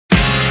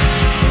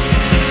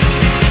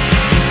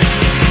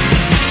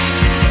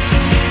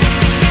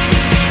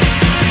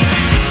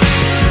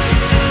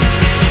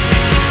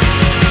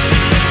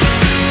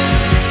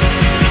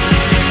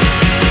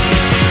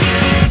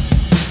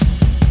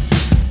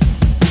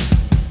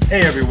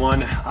Hey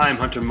everyone, I'm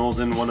Hunter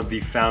Molzen, one of the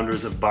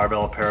founders of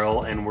Barbell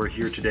Apparel, and we're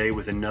here today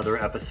with another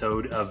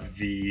episode of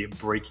the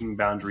Breaking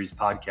Boundaries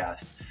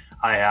podcast.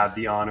 I have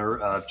the honor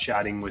of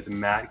chatting with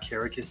Mat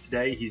Kerekes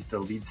today. He's the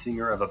lead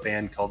singer of a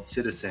band called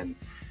Citizen.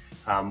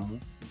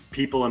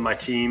 People in my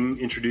team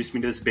introduced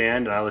me to this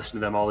band, and I listen to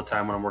them all the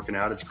time when I'm working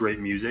out. It's great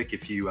music.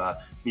 If you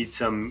need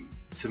some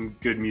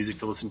good music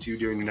to listen to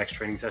during the next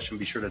training session,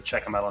 be sure to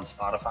check them out on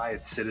Spotify.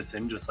 It's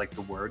Citizen, just like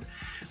the word.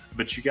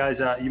 But you guys,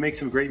 you make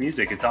some great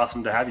music. It's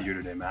awesome to have you here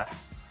today, Matt.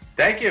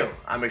 Thank you.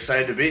 I'm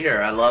excited to be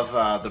here. I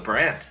love the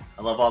brand.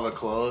 I love all the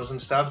clothes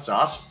and stuff. It's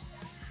awesome.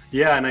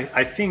 Yeah, and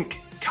I think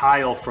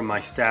Kyle from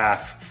my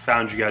staff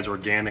found you guys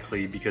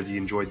organically because he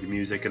enjoyed the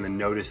music and then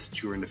noticed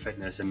that you were into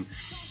fitness. And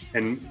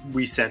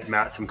we sent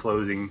Matt some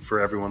clothing for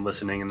everyone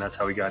listening, and that's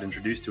how we got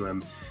introduced to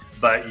him.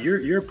 But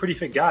you're a pretty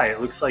fit guy. It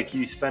looks like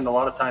you spend a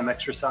lot of time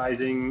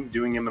exercising,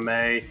 doing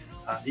MMA,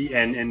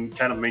 and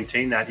kind of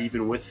maintain that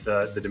even with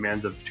the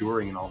demands of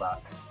touring and all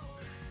that.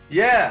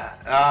 Yeah.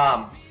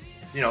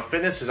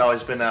 Fitness has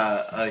always been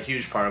a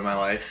huge part of my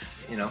life,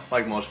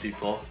 like most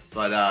people.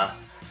 But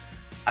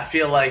I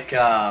feel like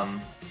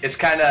it's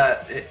kind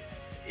of,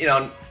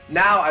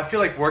 now I feel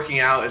like working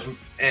out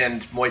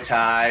and Muay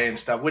Thai and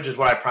stuff, which is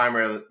what I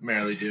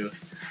primarily do,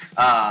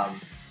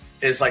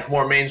 is like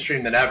more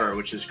mainstream than ever,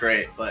 which is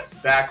great.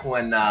 But back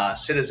when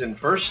Citizen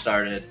first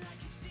started,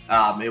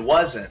 it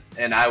wasn't.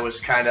 And I was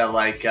kind of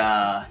like,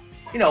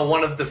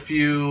 one of the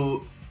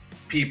few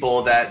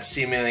people that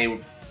seemingly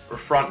were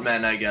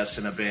frontmen, I guess,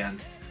 in a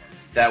band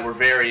that were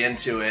very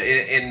into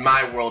it in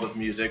my world of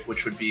music,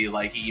 which would be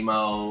like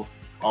emo,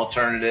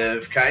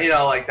 alternative, kind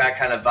of, like that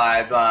kind of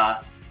vibe,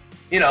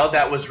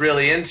 that was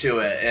really into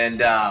it.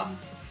 And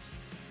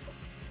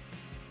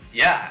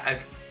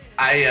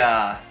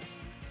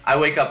I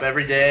wake up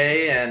every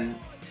day and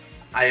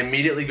I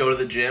immediately go to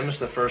the gym. It's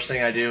the first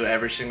thing I do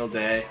every single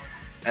day.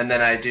 And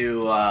then I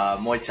do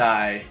Muay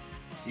Thai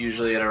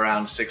usually at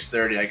around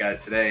 6:30. I got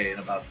it today in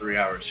about 3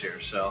 hours here.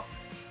 So,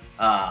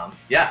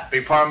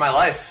 big part of my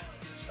life.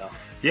 So.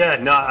 Yeah,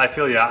 no, I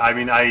feel you. I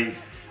mean, I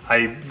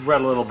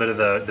read a little bit of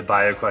the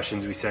bio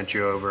questions we sent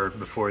you over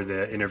before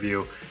the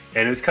interview,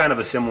 and it was kind of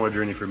a similar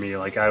journey for me.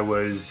 Like I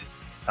was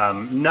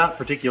not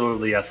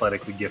particularly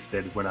athletically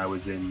gifted when I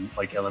was in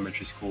like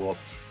elementary school.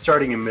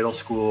 Starting in middle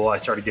school, I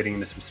started getting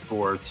into some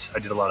sports. I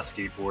did a lot of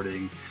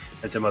skateboarding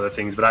and some other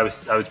things, but I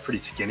was pretty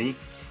skinny.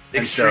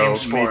 Extreme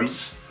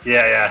sports.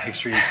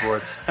 Extreme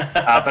sports.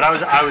 But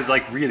I was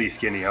like really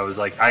skinny. I was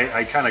like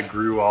I kind of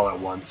grew all at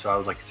once. So I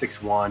was like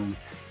 6'1"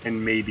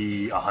 and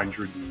maybe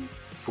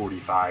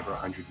 145 or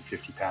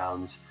 150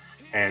 pounds.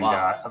 And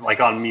wow.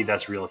 Like on me,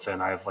 that's real thin.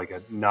 I have like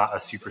not a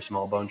super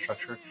small bone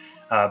structure.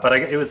 But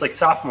it was like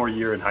sophomore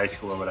year in high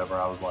school or whatever.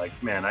 I was like,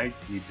 man, I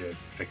need to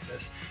fix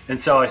this. And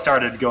so I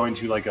started going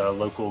to like a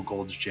local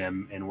Gold's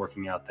Gym and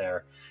working out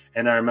there.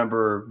 And I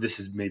remember this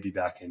is maybe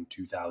back in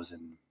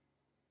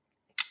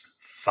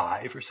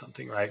 2005 or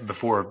something, right?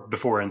 Before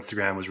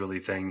Instagram was really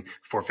a thing,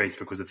 before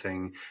Facebook was a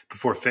thing,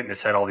 before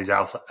fitness had all these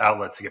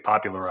outlets to get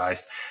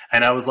popularized.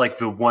 And I was like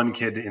the one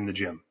kid in the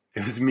gym.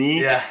 It was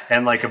me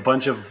and like a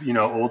bunch of,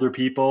 older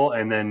people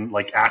and then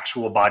like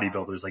actual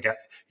bodybuilders. Like,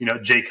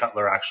 Jay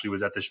Cutler actually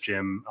was at this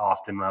gym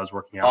often when I was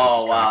working out.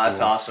 Oh, wow. Cool.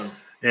 That's awesome.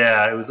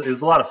 Yeah, it was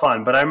a lot of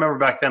fun. But I remember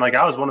back then, like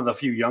I was one of the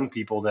few young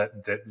people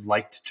that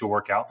liked to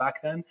work out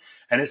back then.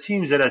 And it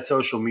seems that as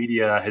social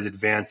media has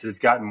advanced, it's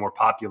gotten more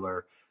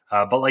popular.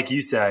 But like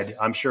you said,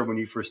 I'm sure when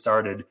you first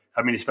started,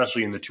 I mean,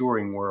 especially in the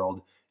touring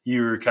world,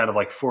 you're kind of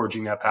like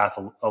forging that path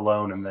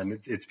alone. And then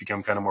it's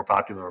become kind of more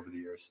popular over the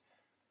years.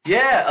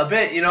 Yeah, a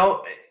bit,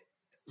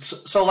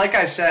 so like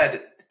I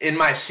said, in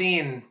my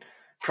scene,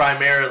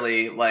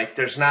 primarily, like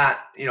there's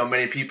not,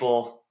 many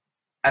people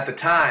at the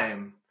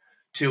time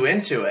too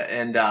into it.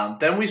 And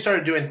then we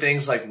started doing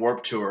things like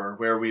Warped Tour,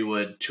 where we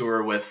would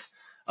tour with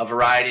a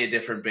variety of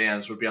different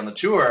bands would be on the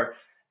tour.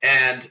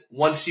 And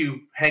once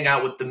you hang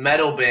out with the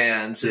metal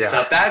bands and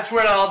stuff, that's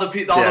where all the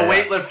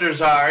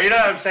weightlifters are, you know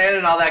what I'm saying?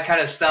 And all that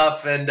kind of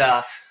stuff. And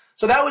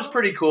so that was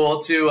pretty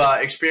cool to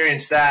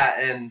experience that.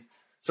 And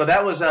so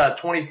that was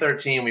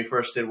 2013 we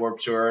first did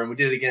Warped Tour, and we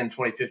did it again in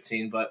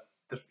 2015. But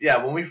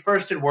when we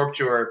first did Warped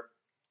Tour,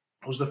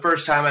 it was the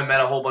first time I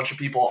met a whole bunch of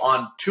people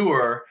on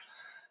tour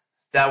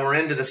that were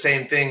into the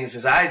same things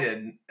as I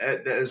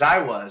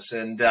was,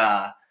 and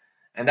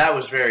that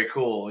was very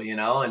cool,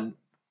 And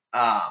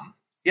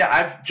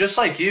I've just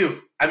like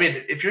you. I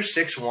mean, if you're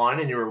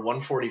 6'1" and you were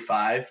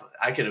 145,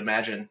 I could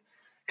imagine,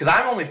 because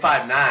I'm only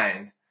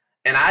 5'9".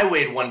 And I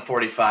weighed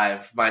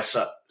 145 my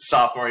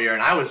sophomore year,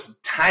 and I was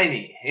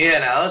tiny,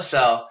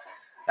 so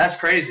that's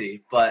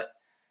crazy. But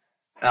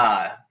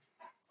I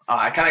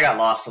kind of got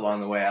lost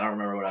along the way. I don't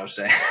remember what I was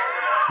saying.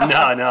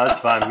 No, it's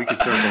fine. We could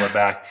circle it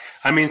back.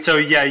 I mean, so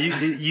yeah,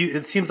 you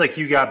it seems like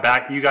you got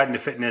into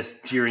fitness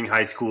during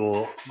high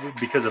school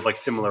because of like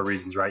similar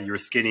reasons, right? You were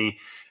skinny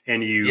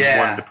and you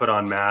wanted to put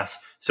on mass.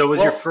 So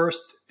was your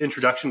first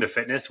introduction to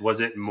fitness,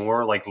 was it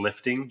more like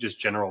lifting, just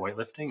general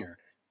weightlifting, or?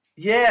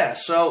 Yeah,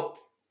 so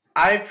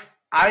I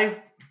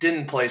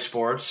didn't play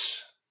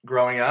sports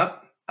growing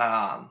up.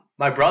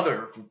 My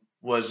brother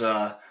was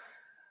a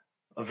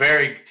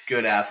very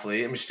good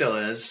athlete. I mean, still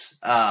is.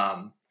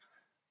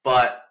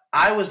 But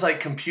I was like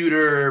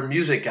computer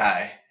music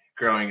guy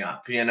growing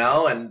up,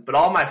 but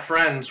all my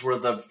friends were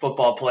the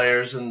football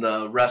players and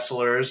the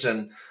wrestlers.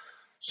 And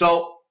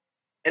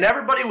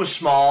everybody was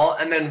small.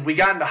 And then we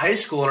got into high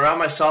school, and around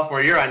my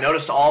sophomore year, I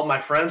noticed all of my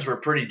friends were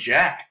pretty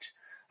jacked.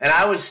 And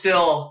I was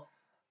still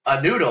a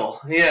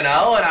noodle, and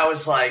I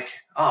was like,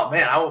 oh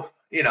man,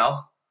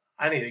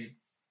 I need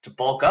to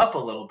bulk up a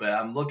little bit.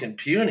 I'm looking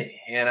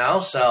puny,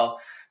 so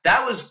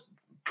that was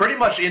pretty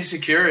much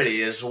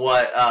insecurity is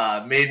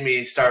what made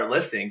me start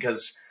lifting,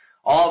 because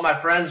all of my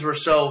friends were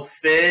so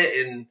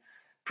fit and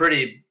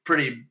pretty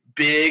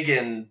big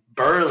and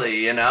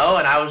burly, and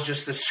I was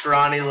just this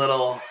scrawny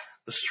little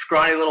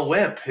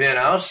wimp,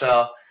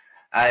 so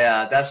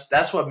I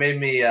that's what made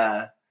me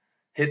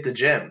hit the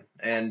gym.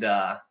 And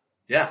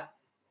yeah.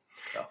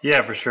 So.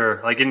 Yeah, for sure.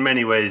 Like in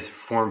many ways,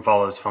 form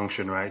follows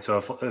function, right? So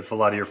if a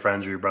lot of your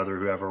friends or your brother, or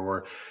whoever,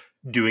 were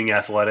doing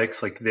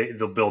athletics, like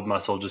they'll build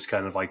muscle just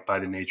kind of like by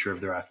the nature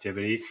of their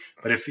activity.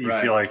 But if you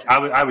feel like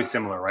I was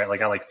similar, right?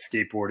 Like I liked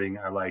skateboarding.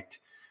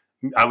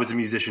 I was a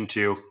musician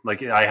too.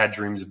 Like I had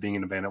dreams of being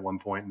in a band at one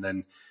point, and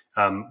then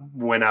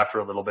went after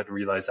a little bit and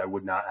realized I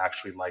would not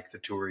actually like the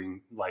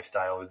touring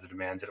lifestyle or the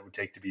demands that it would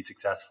take to be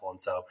successful.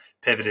 And so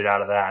pivoted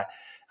out of that.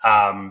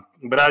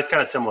 But I was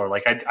kind of similar.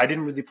 Like I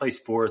didn't really play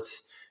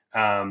sports.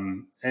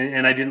 And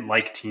I didn't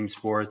like team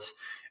sports.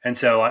 And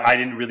so I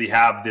didn't really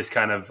have this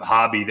kind of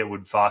hobby that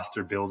would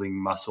foster building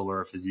muscle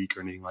or a physique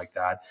or anything like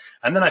that.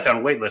 And then I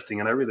found weightlifting,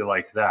 and I really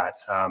liked that.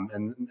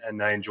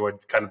 And I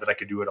enjoyed kind of that I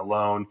could do it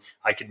alone.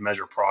 I could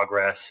measure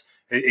progress.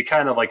 It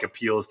kind of like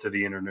appeals to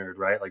the inner nerd,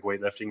 right? Like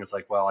weightlifting is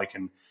like, well, I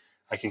can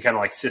kind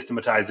of like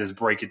systematize this,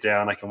 break it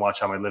down. I can watch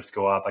how my lifts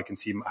go up. I can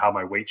see how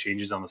my weight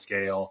changes on the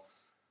scale.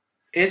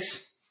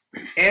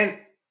 And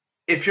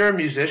if you're a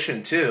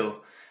musician too,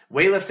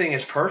 weightlifting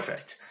is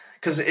perfect,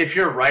 because if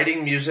you're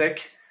writing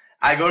music,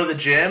 I go to the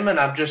gym and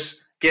I'm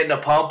just getting a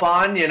pump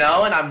on, and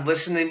I'm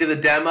listening to the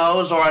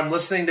demos, or I'm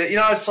listening to,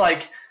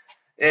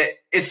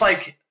 it's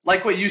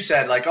like what you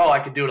said, like, oh, I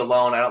could do it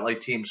alone. I don't like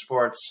team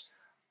sports.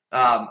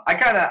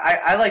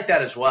 I like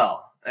that as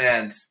well.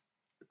 And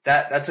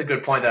that's a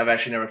good point that I've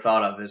actually never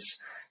thought of, is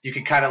you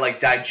can kind of like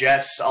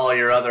digest all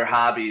your other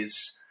hobbies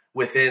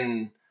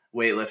within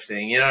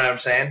weightlifting. You know what I'm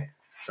saying?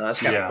 So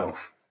that's kind of cool.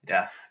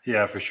 Yeah.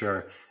 Yeah, for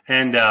sure.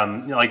 And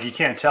like you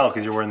can't tell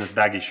because you're wearing this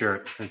baggy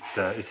shirt. It's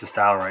the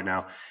style right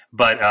now.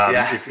 But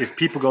if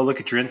people go look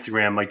at your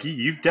Instagram, like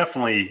you've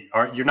definitely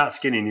you're not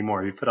skinny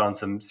anymore. You've put on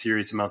some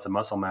serious amounts of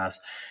muscle mass,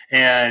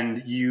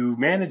 and you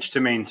managed to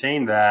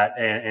maintain that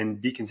and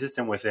be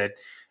consistent with it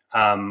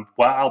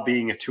while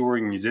being a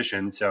touring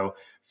musician. So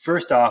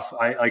first off,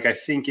 I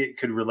think it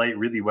could relate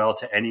really well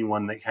to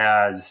anyone that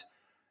has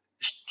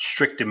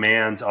strict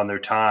demands on their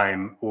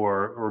time,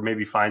 or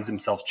maybe finds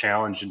themselves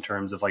challenged in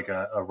terms of like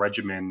a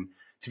regimen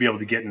to be able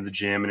to get into the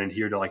gym and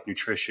adhere to like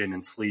nutrition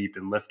and sleep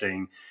and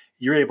lifting.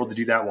 You're able to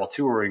do that while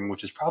touring,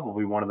 which is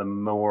probably one of the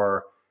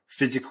more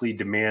physically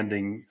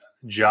demanding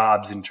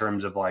jobs in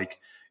terms of like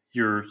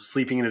you're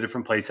sleeping in a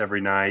different place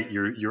every night.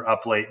 You're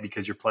up late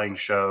because you're playing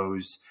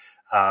shows,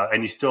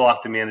 and you still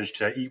have to manage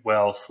to eat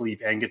well,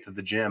 sleep, and get to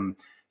the gym.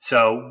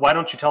 So why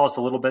don't you tell us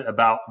a little bit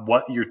about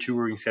what your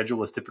touring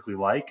schedule is typically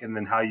like, and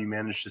then how you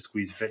manage to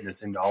squeeze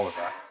fitness into all of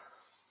that?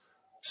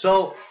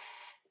 So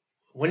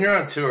when you're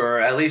on tour,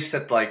 at least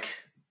at like,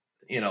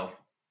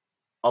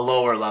 a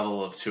lower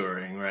level of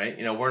touring, right?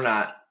 We're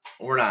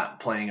not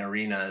playing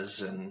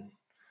arenas, and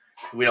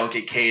we don't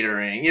get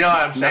catering. You know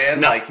what I'm saying?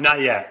 Not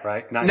yet,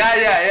 right? Not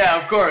yet.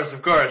 Yeah, of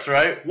course,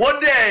 right?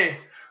 One day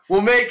we'll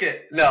make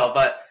it. No,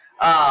 but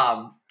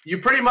you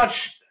pretty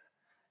much,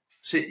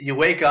 so you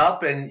wake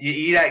up and you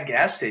eat at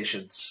gas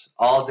stations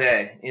all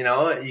day. You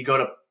go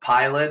to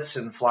Pilots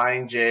and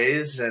Flying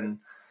J's, and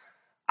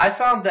I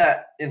found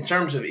that in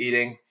terms of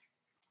eating,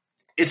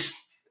 it's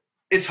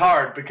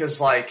hard because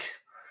like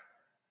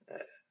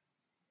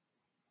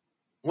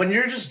when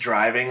you're just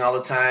driving all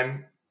the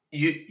time,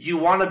 you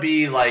want to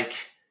be like,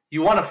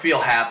 you want to feel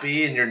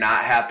happy and you're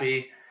not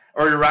happy,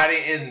 or you're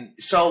riding in.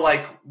 So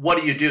like,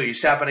 what do? You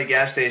stop at a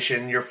gas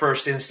station. Your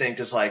first instinct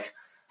is like,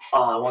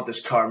 oh, I want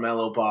this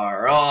Carmelo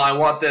bar. Oh, I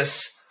want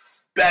this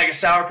bag of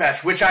Sour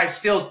Patch, which I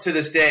still to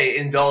this day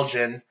indulge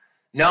in,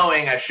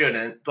 knowing I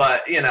shouldn't.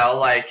 But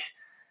like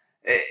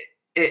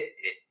it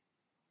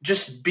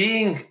just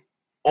being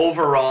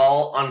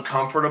overall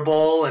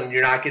uncomfortable and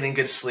you're not getting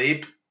good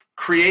sleep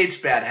creates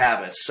bad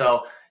habits.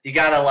 So you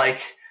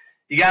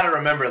gotta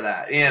remember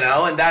that,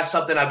 and that's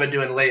something I've been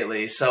doing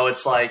lately. So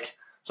it's like,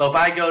 so if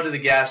I go to the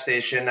gas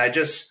station, I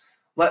just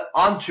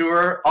on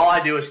tour, all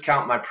I do is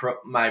count my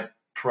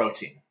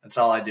protein. That's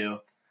all I do.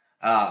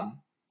 I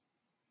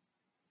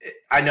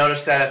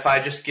noticed that if I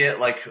just get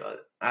like,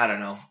 I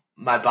don't know,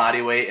 my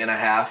body weight and a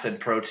half in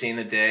protein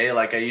a day,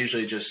 like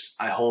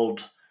I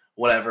hold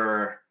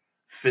whatever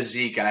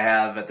physique I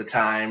have at the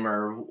time,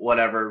 or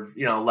whatever,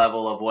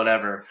 level of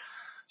whatever.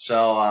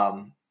 So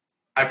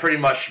I pretty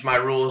much, my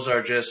rules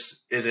are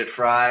just, is it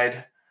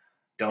fried?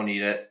 don't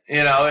eat it.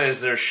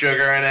 Is there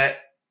sugar in it?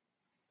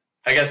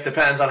 I guess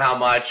depends on how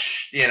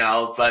much,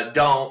 but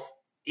don't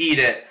eat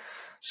it.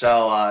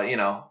 So,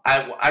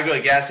 I go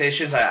to gas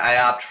stations. I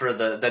opt for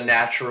the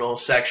natural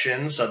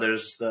section. So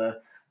there's the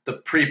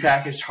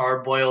prepackaged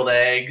hard-boiled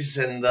eggs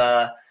and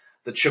the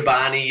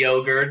Chobani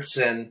yogurts.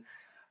 And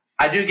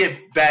I do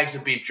get bags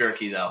of beef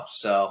jerky, though.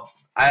 So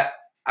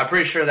I'm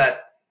pretty sure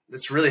that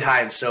it's really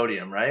high in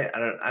sodium, right?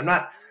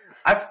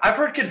 I've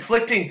heard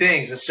conflicting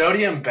things. Is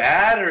sodium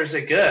bad or is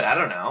it good? I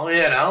don't know.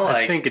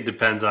 I think it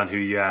depends on who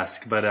you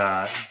ask.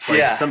 But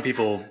some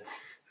people,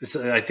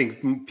 I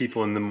think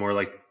people in the more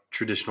like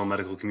traditional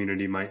medical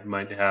community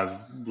might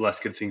have less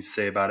good things to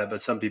say about it,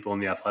 but some people in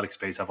the athletic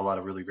space have a lot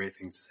of really great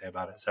things to say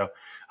about it. So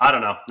I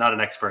don't know, not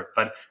an expert,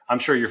 but I'm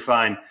sure you're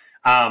fine.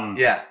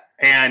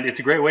 And it's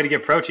a great way to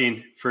get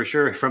protein for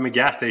sure from a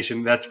gas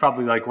station. That's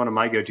probably like one of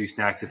my go-to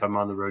snacks if I'm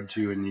on the road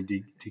too and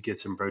need to get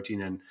some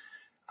protein in.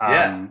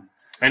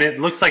 And it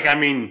looks like,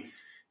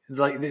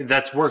 like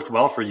that's worked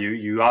well for you.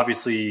 You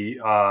obviously,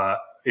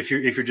 if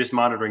you're just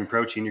monitoring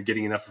protein, you're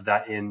getting enough of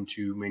that in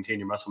to maintain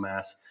your muscle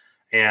mass.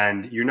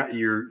 And you're not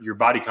your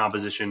body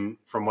composition,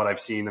 from what I've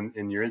seen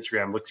in your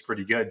Instagram, looks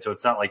pretty good. So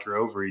it's not like you're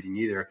overeating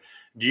either.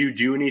 Do you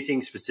do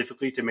anything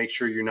specifically to make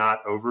sure you're not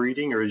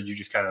overeating, or do you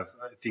just kind of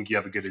think you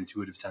have a good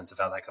intuitive sense of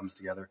how that comes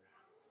together?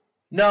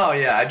 No,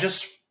 yeah,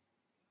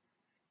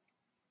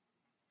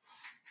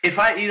 if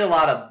I eat a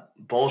lot of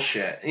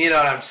bullshit, you know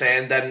what I'm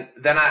saying, then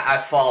I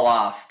fall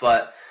off.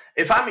 But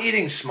if I'm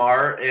eating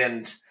smart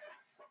and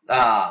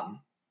I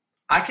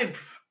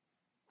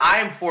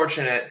am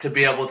fortunate to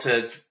be able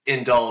to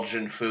indulge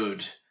in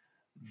food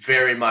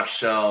very much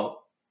so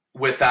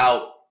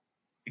without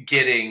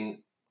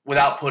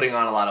putting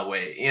on a lot of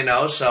weight,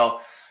 So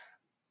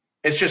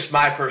it's just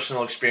my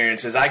personal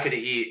experience is I could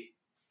eat.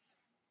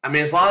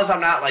 As long as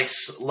I'm not like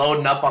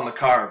loading up on the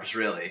carbs,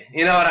 really,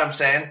 you know what I'm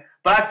saying?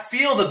 But I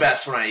feel the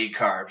best when I eat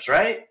carbs,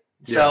 right?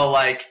 Yeah. So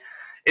like,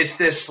 it's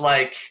this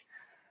like,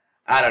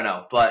 I don't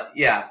know, but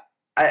yeah,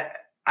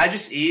 I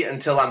just eat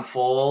until I'm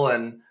full,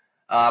 and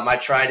I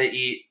try to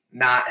eat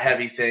not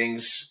heavy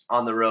things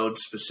on the road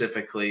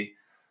specifically.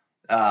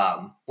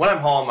 When I'm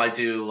home, I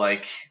do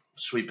like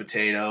sweet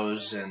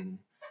potatoes and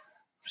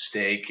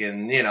steak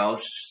and,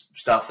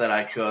 stuff that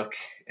I cook,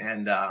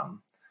 and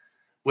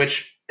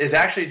which is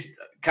actually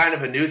kind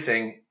of a new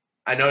thing.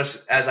 I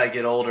notice as I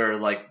get older,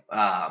 like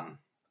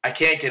I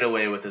can't get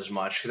away with as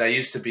much because I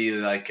used to be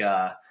like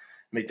a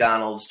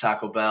McDonald's,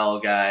 Taco Bell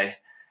guy,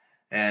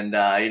 and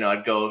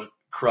I'd go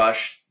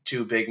crush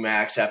 2 Big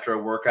Macs after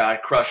a workout.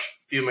 I'd crush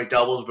a few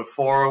McDoubles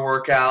before a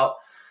workout,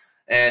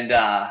 and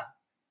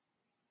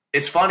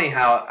it's funny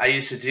how I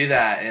used to do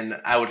that, and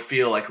I would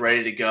feel like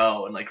ready to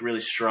go and like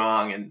really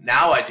strong. And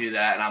now I do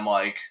that, and I'm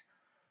like,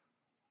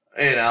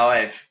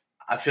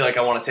 I feel like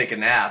I want to take a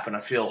nap, and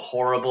I feel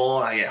horrible,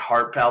 and I get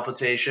heart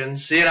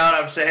palpitations. You know what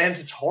I'm saying?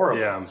 It's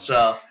horrible. Yeah.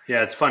 So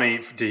yeah, it's funny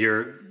to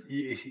hear.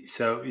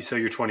 So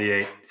you're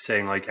 28,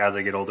 saying like as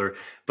I get older,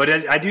 but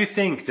I do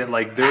think that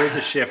like there is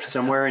a shift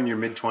somewhere in your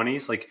mid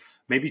 20s, like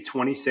maybe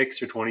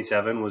 26 or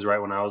 27 was right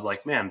when I was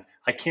like, man,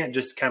 I can't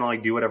just kind of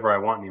like do whatever I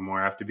want anymore.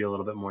 I have to be a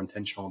little bit more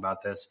intentional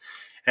about this.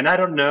 And I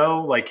don't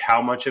know like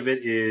how much of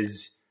it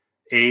is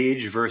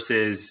age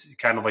versus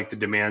kind of like the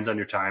demands on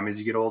your time as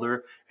you get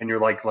older and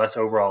you're like less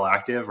overall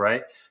active,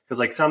 right? Because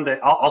like someday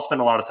I'll spend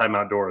a lot of time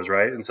outdoors,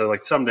 right? And so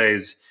like some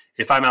days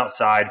if I'm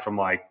outside from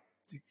like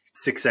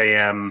 6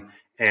 a.m.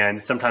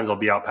 and sometimes I'll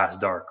be out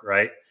past dark,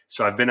 right?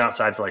 So I've been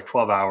outside for like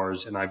 12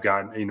 hours and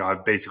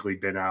I've basically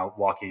been out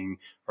walking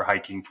or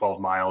hiking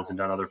 12 miles and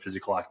done other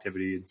physical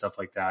activity and stuff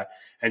like that.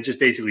 And just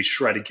basically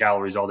shredded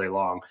calories all day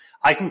long.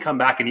 I can come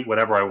back and eat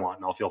whatever I want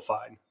and I'll feel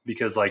fine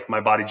because like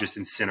my body just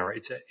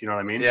incinerates it. You know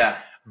what I mean? Yeah.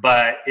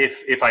 But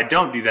if I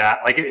don't do that,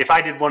 like if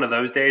I did one of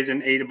those days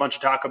and ate a bunch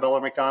of Taco Bell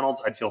or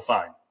McDonald's, I'd feel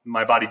fine.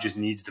 My body just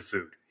needs the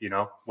food,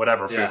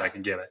 whatever food I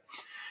can give it.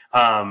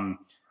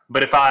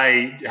 But if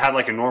I had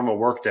like a normal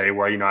work day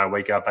where, I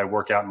wake up, I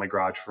work out in my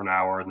garage for an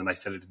hour and then I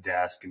sit at a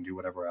desk and do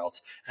whatever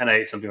else, and I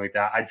ate something like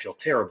that, I'd feel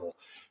terrible.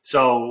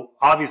 So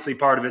obviously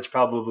part of it's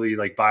probably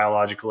like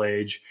biological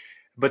age.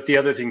 But the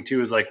other thing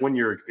too is like when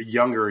you're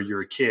younger,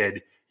 you're a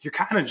kid, you're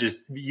kind of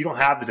you don't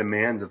have the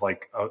demands of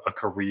like a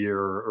career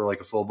or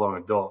like a full blown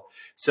adult.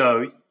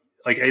 So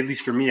like, at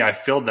least for me, I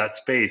filled that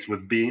space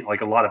with being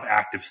like a lot of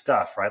active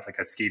stuff, right?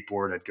 Like I'd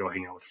skateboard, I'd go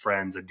hang out with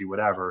friends, I'd do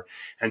whatever.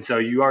 And so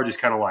you are just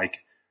kind of like,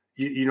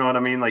 you know what I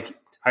mean? Like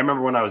I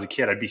remember when I was a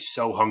kid, I'd be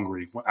so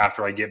hungry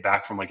after I get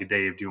back from like a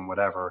day of doing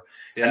whatever.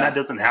 Yeah. And that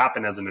doesn't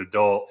happen as an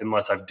adult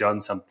unless I've done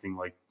something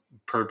like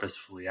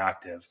purposefully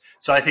active.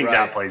 So I think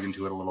that plays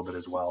into it a little bit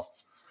as well.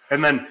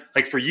 And then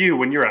like for you,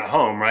 when you're at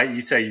home, right,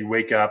 you say you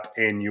wake up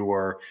and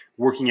you're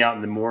working out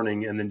in the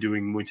morning and then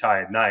doing Muay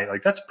Thai at night.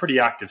 Like that's a pretty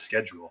active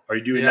schedule. Are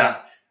you doing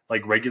that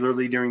like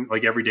regularly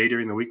every day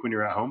during the week when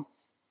you're at home?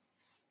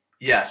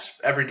 Yes.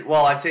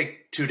 I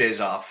take 2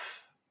 days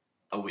off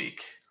a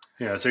week.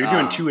 Yeah, so you're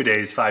doing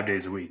 2-a-days, 5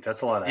 days a week.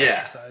 That's a lot of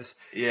exercise.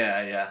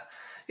 Yeah.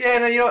 Yeah,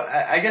 and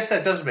I guess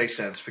that does make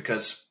sense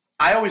because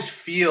I always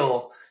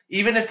feel,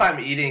 even if I'm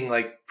eating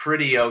like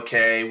pretty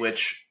okay,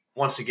 which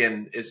once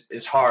again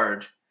is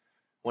hard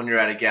when you're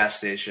at a gas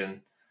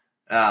station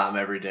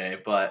every day,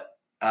 but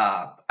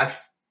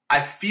I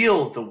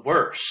feel the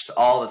worst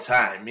all the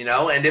time, you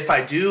know? And if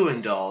I do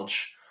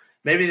indulge,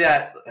 maybe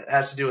that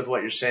has to do with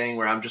what you're saying,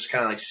 where I'm just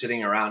kind of like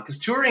sitting around. Because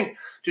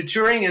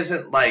touring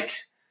isn't like,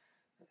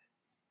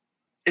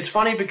 it's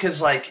funny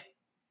because like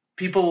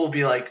people will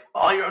be like,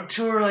 oh, you're on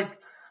tour, like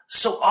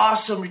so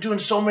awesome. You're doing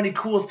so many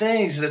cool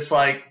things. And it's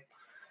like,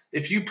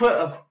 if you put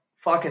a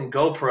fucking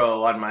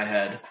GoPro on my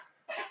head,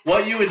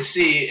 what you would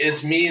see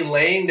is me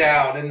laying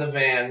down in the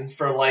van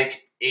for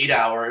like 8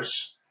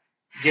 hours,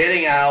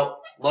 getting out,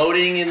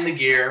 loading in the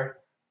gear,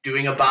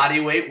 doing a body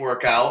weight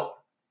workout,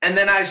 and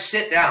then I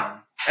sit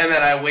down, and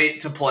then I wait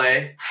to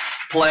play,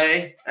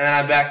 and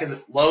then I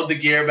load the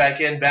gear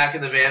back in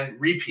the van,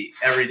 repeat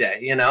every day,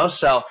 you know?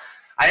 So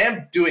I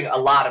am doing a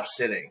lot of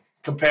sitting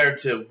compared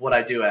to what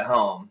I do at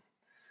home,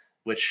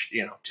 which,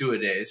 you know, 2 a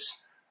days.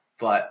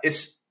 But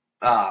it's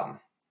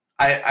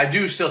I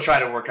do still try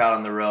to work out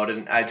on the road,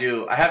 and I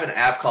have an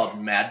app called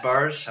Mad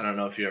Bars. I don't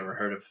know if you ever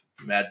heard of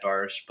Mad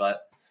Bars,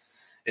 but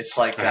it's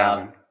like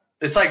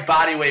it's like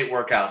body weight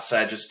workouts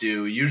I just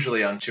do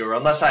usually on tour,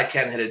 unless I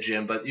can hit a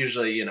gym. But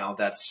usually, you know,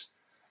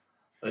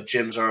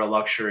 gyms are a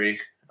luxury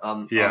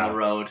on the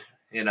road,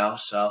 you know.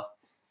 So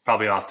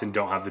probably often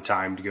don't have the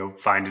time to go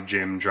find a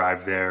gym,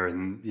 drive there,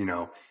 and, you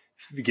know,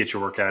 get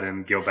your workout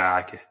and go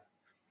back.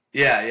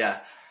 Yeah.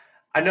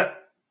 I know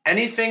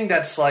anything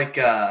that's like,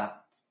 I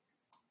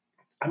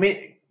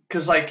mean,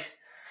 because like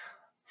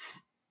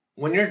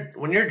when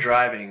you're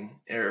driving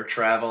or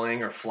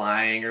traveling or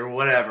flying or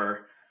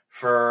whatever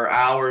for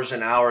hours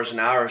and hours and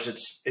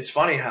hours, it's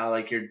funny how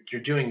like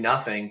you're doing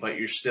nothing, but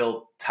you're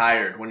still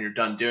tired when you're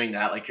done doing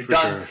that. Like you're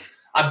done. Sure.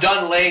 I'm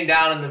done laying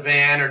down in the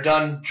van, or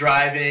done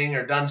driving,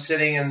 or done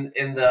sitting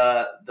in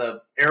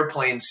the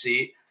airplane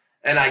seat,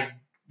 and I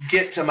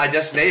get to my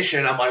destination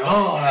and I'm like,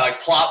 oh, I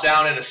like plop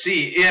down in a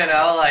seat, you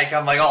know, like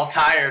I'm like all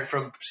tired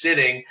from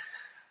sitting.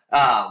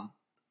 To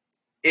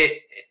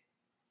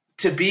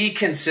be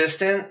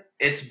consistent,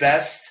 it's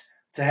best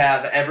to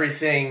have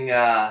everything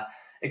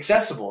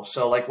accessible.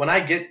 So like when I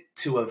get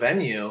to a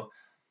venue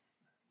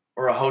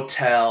or a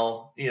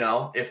hotel, you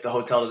know, if the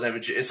hotel doesn't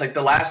have it's like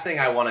the last thing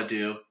I want to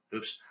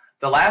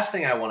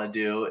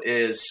do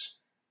is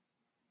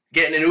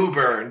get in an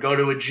Uber and go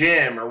to a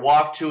gym, or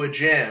walk to a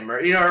gym,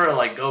 or, you know, or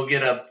like go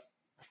get a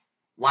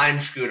Lime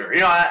scooter. You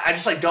know, I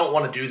just like don't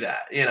want to do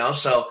that, you know?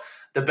 So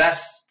the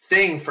best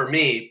thing for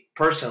me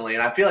personally,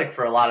 and I feel like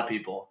for a lot of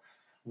people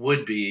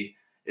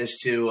is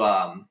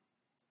to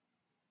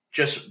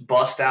just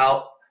bust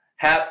out,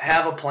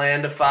 have a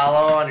plan to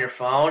follow on your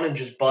phone, and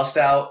just bust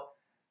out,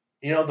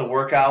 you know, the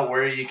workout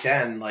where you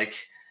can,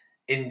 like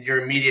in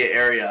your immediate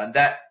area. And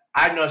that,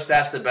 I've noticed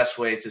that's the best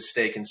way to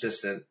stay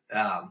consistent.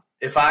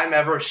 If I'm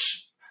ever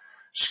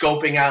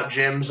scoping out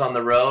gyms on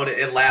the road,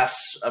 it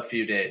lasts a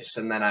few days,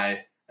 and then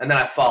I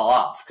fall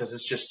off because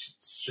it's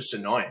just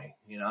annoying.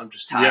 You know, I'm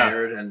just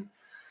tired. And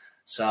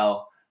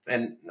so,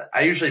 and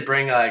I usually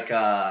bring like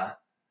a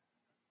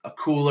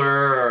cooler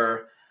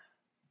or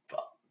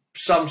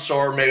some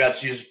sort. Maybe I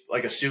just use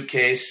like a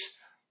suitcase,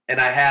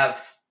 and I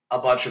have a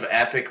bunch of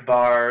Epic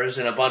bars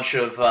and a bunch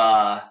of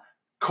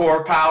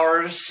core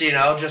powers, you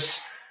know,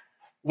 just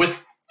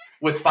with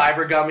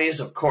fiber gummies,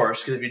 of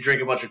course, because if you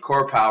drink a bunch of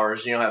core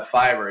powers and you don't have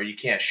fiber, you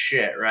can't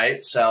shit,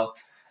 right? So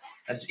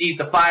I just eat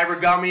the fiber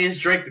gummies,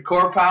 drink the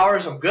core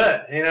powers, I'm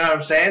good. You know what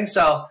I'm saying?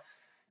 So,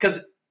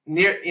 because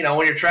when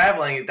you're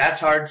traveling, that's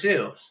hard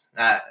too.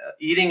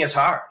 Eating is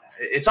hard.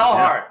 It's all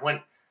hard.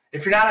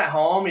 If you're not at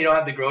home, you don't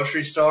have the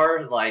grocery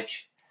store, like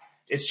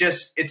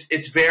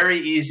it's very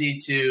easy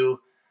to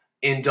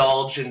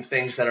indulge in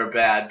things that are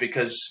bad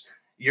because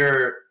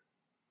you're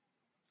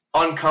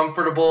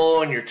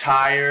uncomfortable and you're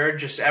tired,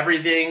 just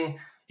everything.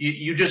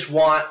 You just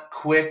want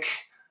quick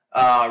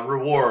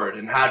reward.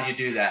 And how do you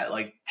do that?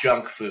 Like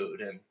junk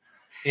food. And,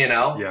 you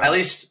know, at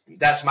least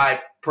that's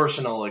my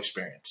personal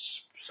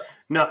experience. So.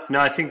 No,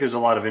 I think there's a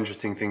lot of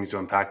interesting things to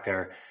unpack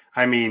there.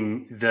 I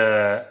mean,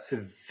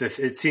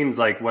 it seems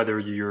like whether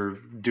you're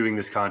doing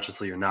this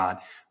consciously or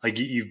not, like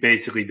you've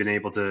basically been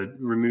able to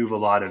remove a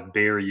lot of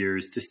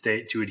barriers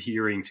to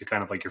adhering to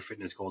kind of like your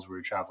fitness goals where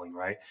you're traveling,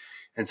 right?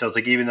 And so it's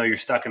like, even though you're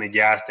stuck in a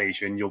gas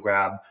station, you'll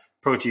grab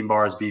protein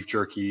bars, beef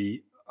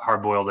jerky,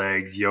 hard-boiled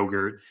eggs,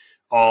 yogurt,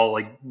 all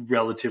like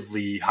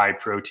relatively high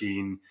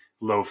protein,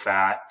 low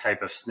fat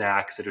type of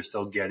snacks that are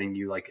still getting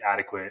you like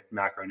adequate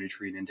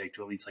macronutrient intake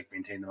to at least like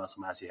maintain the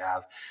muscle mass you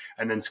have.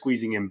 And then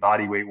squeezing in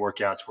body weight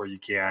workouts where you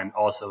can,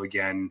 also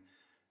again,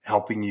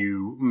 helping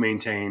you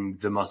maintain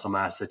the muscle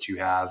mass that you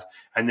have.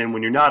 And then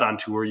when you're not on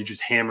tour, you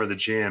just hammer the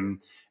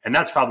gym. And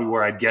that's probably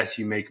where I'd guess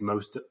you make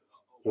most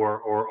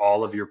or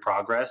all of your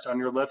progress on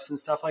your lifts and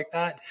stuff like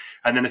that.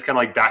 And then it's kind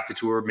of like back to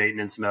tour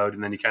maintenance mode.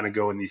 And then you kind of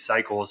go in these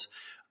cycles.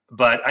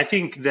 But I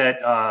think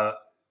that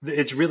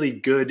it's really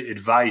good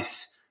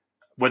advice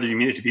whether you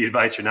mean it to be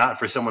advice or not,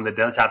 for someone that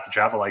does have to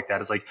travel like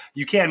that, it's like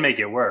you can make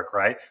it work,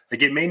 right?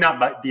 Like it may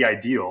not be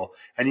ideal,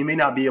 and you may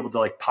not be able to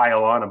like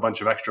pile on a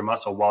bunch of extra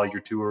muscle while you're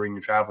touring,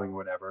 you're traveling,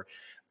 whatever.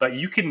 But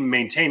you can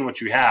maintain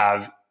what you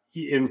have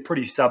in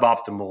pretty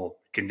suboptimal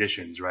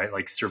conditions, right?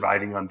 Like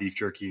surviving on beef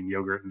jerky and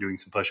yogurt and doing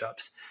some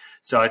push-ups.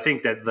 So I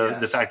think that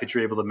the fact that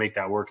you're able to make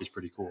that work is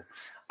pretty cool.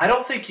 I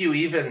don't think you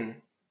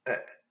even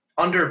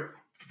under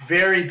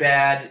very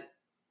bad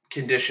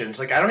conditions,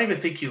 like I don't even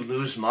think you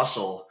lose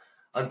muscle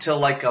until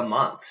like a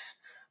month.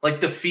 Like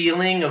the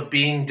feeling of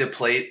being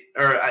depleted,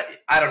 or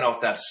I don't know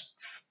if that's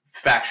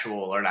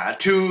factual or not,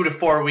 2 to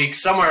 4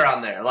 weeks, somewhere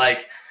around there.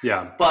 Like,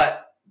 yeah.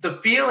 But the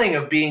feeling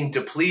of being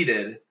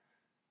depleted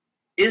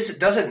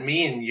doesn't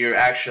mean you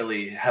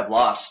actually have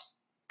lost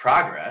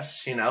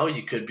progress. You know,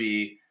 you could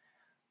be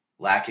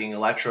lacking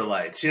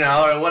electrolytes, you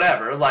know, or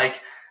whatever,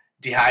 like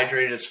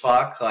dehydrated as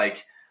fuck.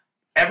 Like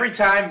every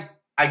time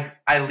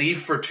I leave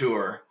for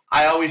tour,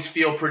 I always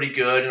feel pretty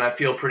good and I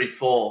feel pretty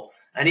full.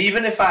 And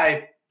even if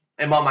I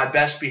am on my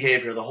best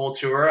behavior the whole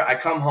tour, I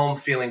come home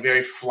feeling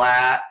very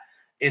flat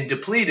and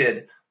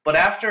depleted. But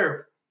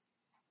after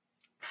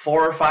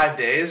 4 or 5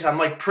 days, I'm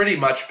like pretty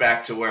much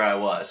back to where I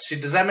was. See,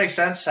 does that make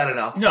sense? I don't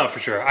know. No, for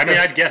sure. I mean,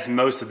 I'd guess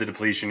most of the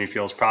depletion you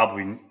feel is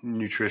probably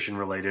nutrition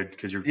related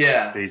because you're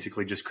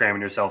basically just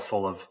cramming yourself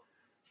full of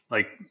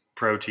like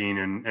protein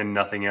and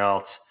nothing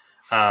else.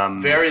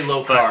 Very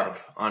low carb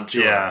on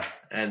tour. Yeah.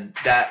 And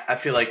that, I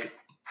feel like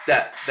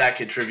that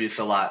contributes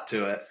a lot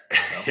to it.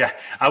 So. Yeah.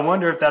 I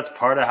wonder if that's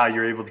part of how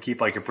you're able to keep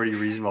like a pretty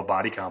reasonable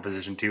body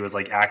composition too, is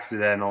like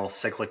accidental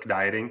cyclic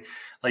dieting.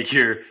 Like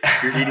you're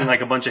eating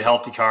like a bunch of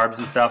healthy carbs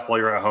and stuff while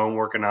you're at home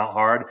working out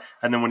hard.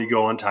 And then when you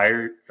go on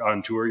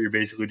tour, you're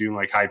basically doing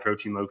like high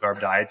protein, low carb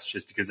diets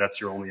just because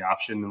that's your only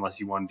option unless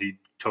you want to eat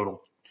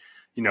total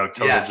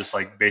just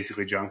like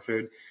basically junk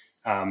food.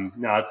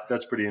 No,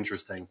 that's pretty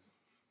interesting.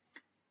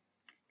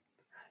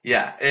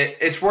 Yeah.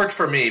 It's worked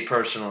for me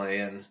personally.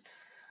 And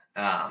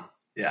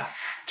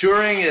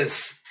touring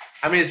is,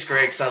 I mean, it's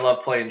great because I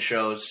love playing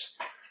shows.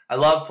 And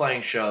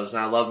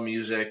I love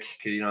music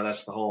because, you know,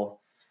 that's the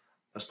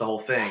whole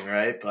thing,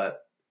 right?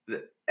 But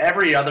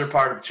every other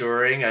part of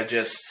touring,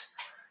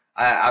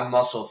 I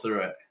muscle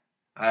through it.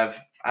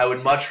 I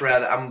would much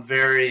rather. I'm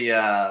very.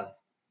 I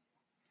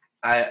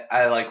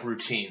like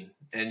routine,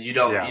 and you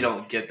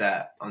don't get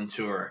that on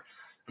tour.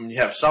 I mean, you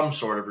have some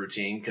sort of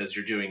routine because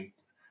you're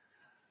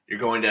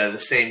going to the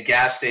same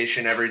gas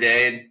station every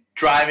day and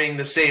driving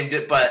the same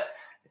but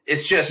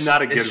it's just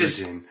not a good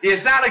routine.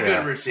 It's not a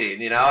good routine,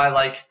 you know. I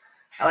like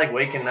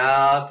waking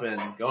up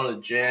and going to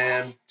the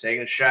gym,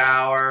 taking a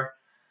shower,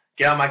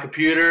 get on my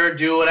computer,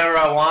 do whatever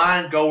I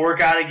want, go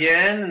work out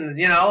again, and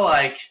you know,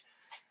 like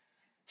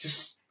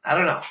just I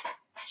don't know.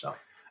 So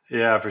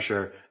yeah, for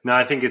sure. No,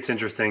 I think it's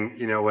interesting.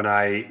 You know, when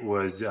I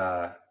was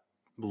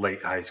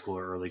late high school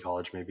or early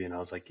college, maybe, and I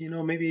was like, you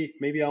know, maybe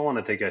I want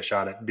to take a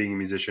shot at being a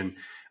musician.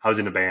 I was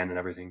in a band and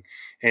everything,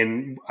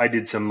 and I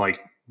did some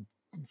like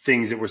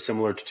things that were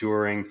similar to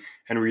touring,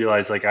 and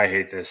realized like I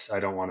hate this. I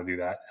don't want to do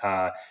that.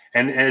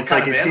 And it's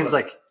like it seems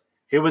like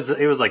it was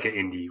like an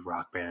indie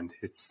rock band.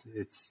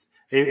 It's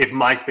if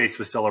MySpace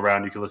was still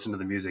around, you could listen to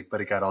the music,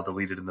 but it got all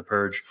deleted in the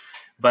purge.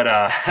 But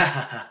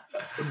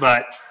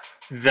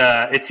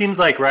it seems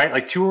like, right,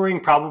 like touring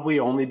probably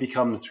only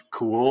becomes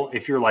cool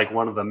if you're like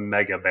one of the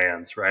mega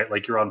bands, right?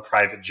 Like you're on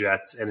private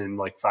jets and in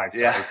like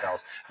 5-star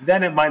hotels.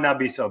 Then it might not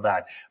be so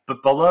bad.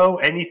 But below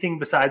anything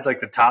besides like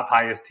the top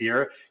highest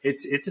tier,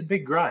 it's a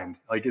big grind.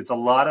 Like it's a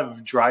lot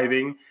of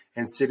driving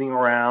and sitting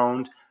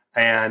around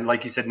and,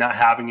 like you said, not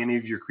having any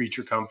of your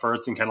creature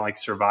comforts and kind of like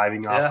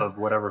surviving off of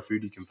whatever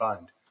food you can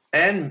find.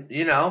 And,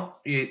 you know,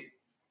 you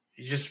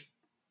just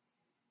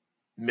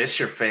miss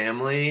your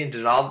family,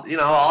 just all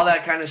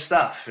that kind of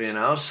stuff, you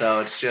know? So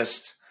it's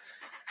just,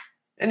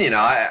 and, you know,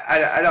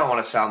 I don't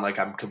want to sound like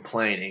I'm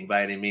complaining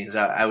by any means.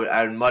 I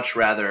would much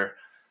rather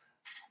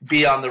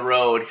be on the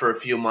road for a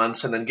few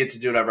months and then get to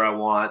do whatever I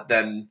want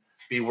than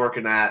be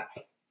working at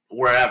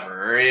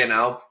wherever, you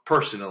know,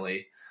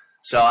 personally.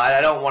 So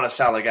I don't want to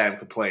sound like I'm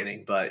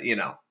complaining, but, you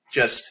know,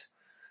 just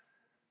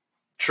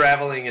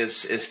traveling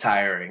is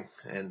tiring.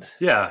 And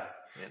yeah.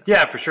 You know.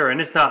 Yeah, for sure. And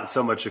it's not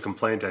so much a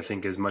complaint, I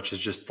think, as much as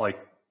just like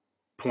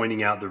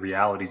pointing out the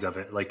realities of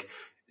it. Like,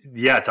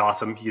 yeah, it's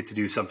awesome. You get to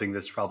do something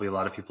that's probably a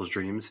lot of people's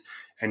dreams,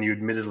 and you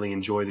admittedly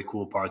enjoy the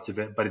cool parts of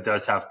it, but it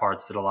does have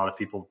parts that a lot of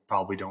people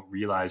probably don't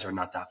realize are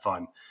not that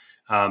fun.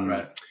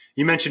 Right.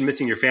 You mentioned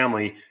missing your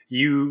family.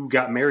 You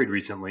got married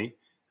recently.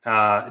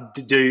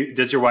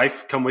 Does your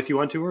wife come with you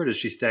on tour, or does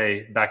she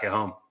stay back at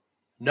home?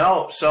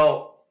 No.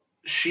 So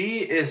she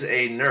is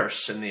a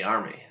nurse in the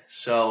Army.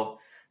 So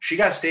she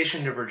got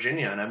stationed to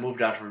Virginia, and I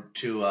moved out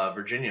to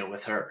Virginia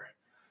with her.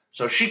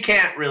 So she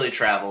can't really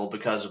travel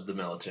because of the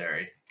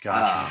military.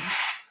 Gotcha.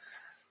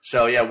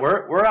 So yeah,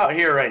 we're out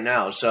here right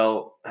now.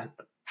 So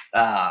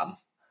I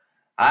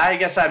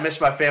guess I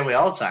miss my family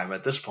all the time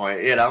at this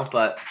point, you know.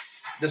 But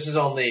this is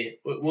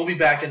we'll be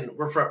back in.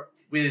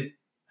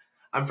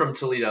 I'm from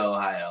Toledo,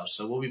 Ohio,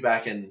 so we'll be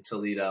back in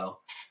Toledo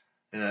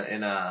in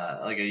a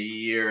like a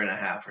year and a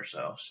half or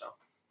so. So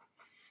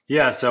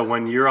Yeah. So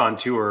when you're on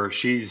tour,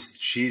 she's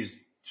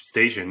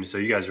stationed, so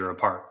you guys are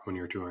apart when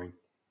you're touring.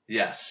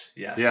 Yes.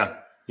 Yeah.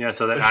 Yeah.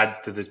 So that adds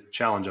to the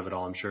challenge of it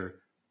all, I'm sure.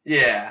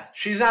 Yeah.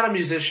 She's not a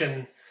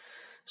musician.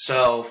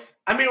 So,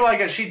 I mean, well, I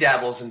guess she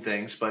dabbles in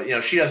things,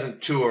 but, she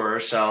doesn't tour.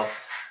 So,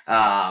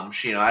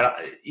 she, I don't,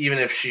 even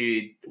if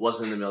she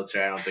wasn't in the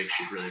military, I don't think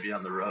she'd really be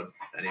on the road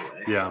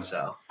anyway. Yeah.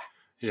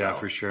 Yeah,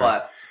 for sure.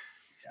 But,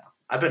 yeah,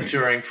 I've been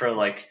touring for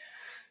like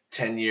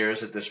 10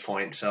 years at this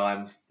point. So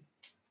I'm,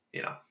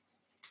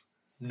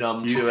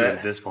 numb Used to it it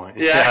at this point.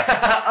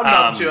 Yeah. I'm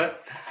numb to it.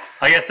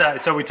 I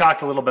guess so we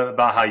talked a little bit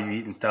about how you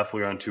eat and stuff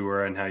when you're on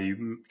tour and how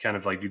you kind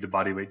of like do the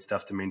body weight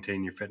stuff to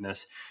maintain your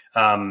fitness.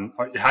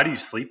 How do you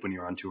sleep when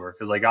you're on tour?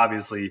 Because like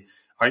obviously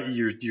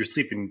you're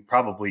sleeping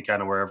probably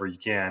kind of wherever you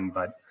can,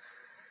 but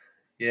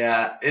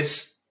yeah,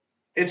 it's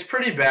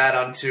pretty bad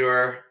on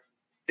tour.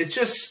 It's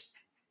just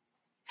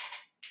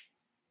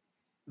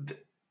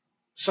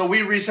so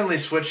we recently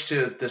switched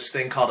to this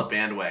thing called a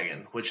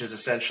bandwagon, which is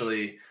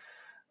essentially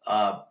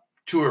a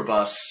tour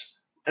bus.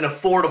 An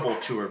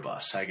affordable tour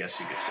bus, I guess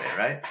you could say,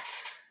 right?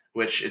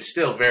 Which it's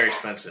still very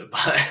expensive,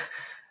 but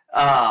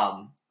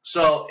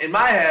so in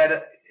my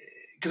head,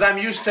 because I'm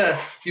used to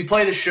you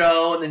play the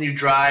show and then you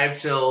drive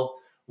till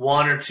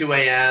 1 or 2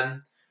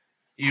 a.m.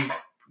 You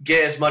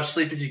get as much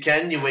sleep as you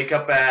can. You wake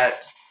up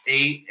at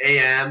 8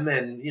 a.m.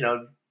 and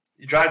you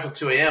drive till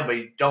 2 a.m. but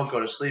you don't go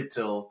to sleep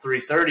till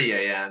 3:30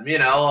 a.m.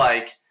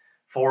 Like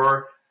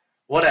 4,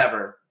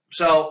 whatever.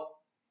 So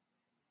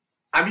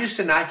I'm used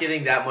to not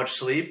getting that much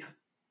sleep.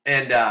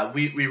 And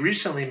we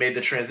recently made the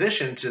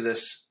transition to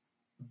this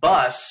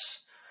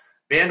bus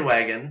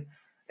bandwagon,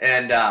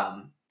 and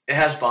it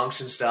has bunks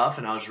and stuff.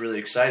 And I was really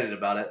excited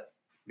about it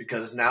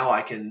because now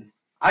I can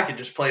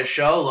just play a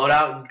show, load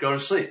out, and go to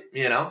sleep.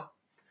 Yeah,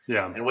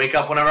 and wake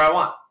up whenever I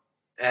want.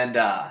 And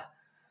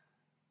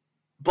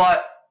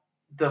but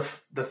the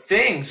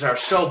things are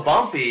so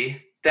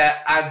bumpy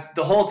that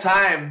the whole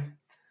time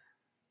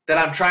that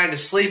I'm trying to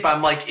sleep,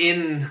 I'm like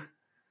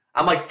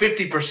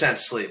 50%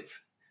 sleep.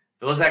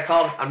 What was that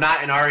called? I'm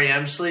not in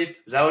REM sleep.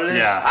 Is that what it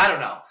is? Yeah. I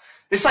don't know.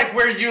 It's like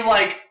where you're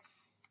like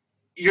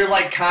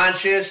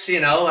conscious,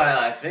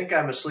 I think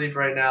I'm asleep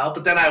right now.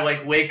 But then I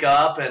like wake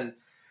up and,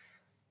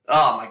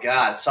 oh my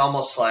God, it's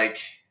almost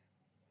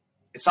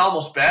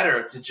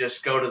better to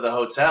just go to the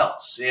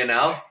hotels,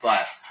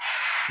 But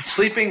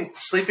sleeping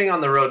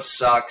on the road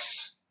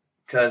sucks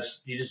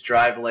because you just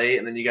drive late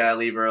and then you got to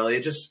leave early.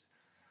 It just,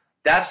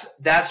 that's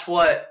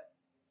what's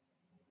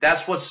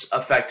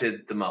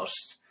affected the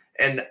most.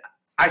 And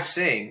I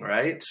sing,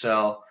 right?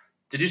 So,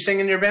 did you sing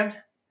in your band?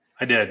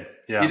 I did.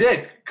 Yeah. You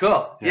did?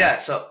 Cool. Yeah.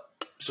 So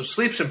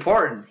sleep's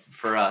important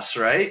for us,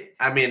 right?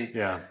 I mean,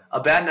 a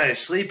bad night of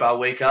sleep, I'll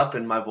wake up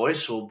and my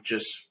voice it'll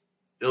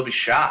be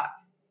shot,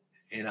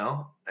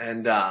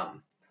 And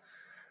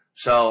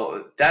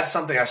so that's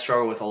something I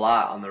struggle with a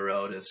lot on the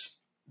road is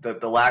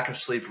the lack of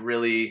sleep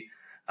really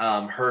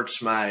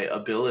hurts my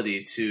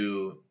ability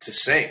to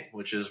sing,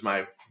 which is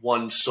my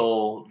one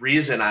sole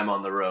reason I'm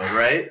on the road,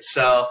 right?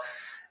 So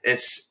it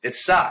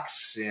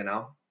sucks,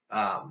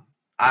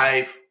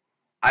 I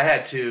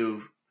had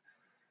to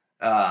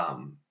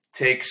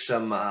take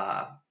some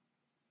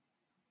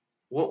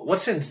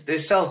what's in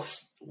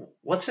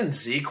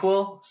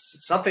ZQuil?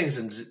 Something's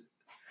in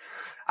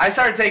I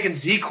started taking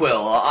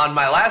ZQuil on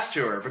my last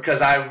tour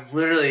because I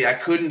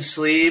couldn't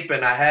sleep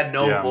and I had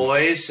no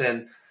voice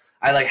and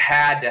I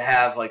had to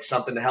have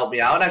something to help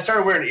me out. And I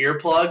started wearing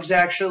earplugs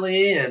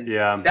actually, and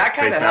that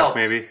kind of helped.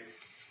 Maybe.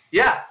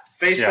 Yeah,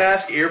 face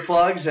mask,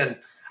 earplugs, and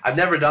I've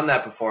never done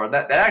that before.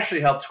 That actually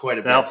helps quite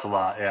a bit. That helps a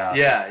lot.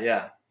 Yeah.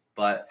 Yeah.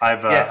 But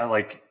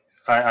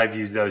I've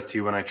used those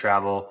too when I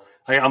travel.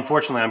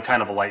 Unfortunately, I'm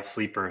kind of a light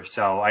sleeper,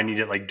 so I need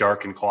it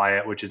dark and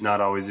quiet, which is not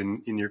always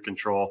in your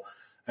control.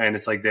 And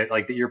it's the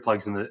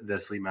earplugs and the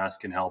sleep mask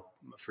can help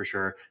for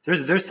sure.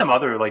 There's some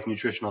other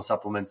nutritional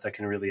supplements that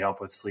can really help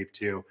with sleep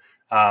too.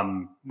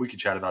 We could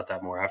chat about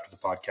that more after the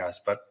podcast,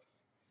 but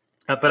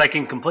I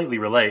can completely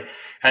relate.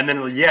 And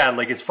then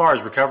as far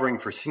as recovering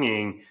for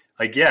singing,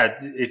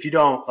 if you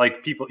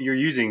don't people, you're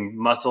using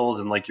muscles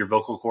and your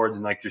vocal cords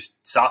and there's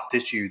soft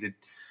tissues.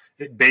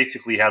 It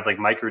basically has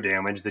micro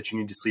damage that you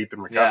need to sleep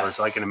and recover. Yeah.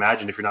 So I can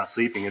imagine if you're not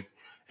sleeping,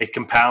 it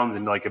compounds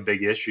into a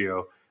big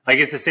issue.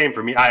 It's the same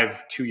for me. I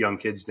have 2 young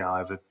kids now. I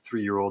have a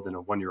 3-year-old and a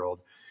 1-year-old.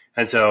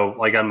 And so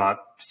I'm not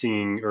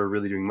singing or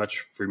really doing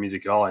much for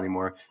music at all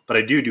anymore, but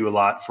I do a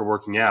lot for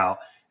working out.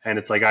 And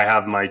it's I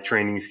have my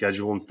training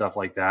schedule and stuff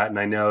like that. And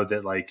I know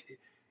that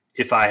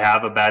if I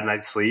have a bad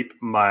night's sleep,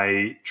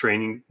 my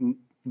training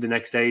the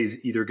next day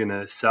is either going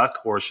to suck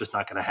or it's just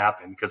not going to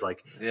happen because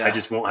I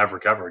just won't have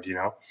recovered,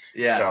 Yeah.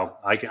 So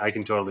I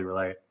can totally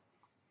relate.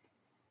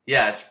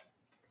 Yeah. It's,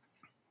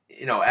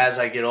 as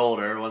I get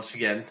older, once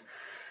again,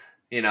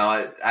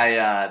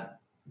 I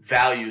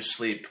value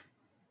sleep.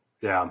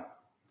 Yeah.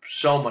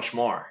 So much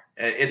more.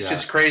 It's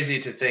just crazy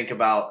to think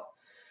about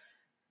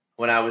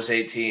when I was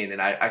 18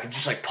 and I could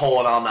just pull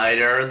an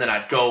all-nighter and then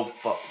I'd go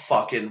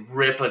fucking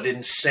rip an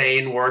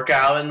insane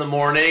workout in the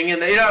morning.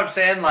 And you know what I'm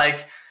saying?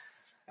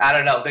 I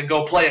don't know, then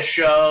go play a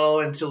show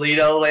in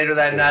Toledo later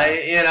that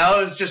night. You know,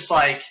 it was just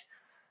like,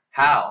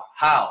 how?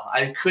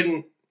 I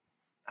couldn't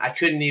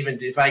even,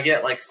 if I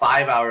get like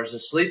 5 hours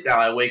of sleep now,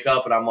 I wake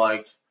up and I'm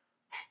like,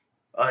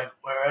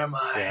 where am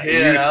I?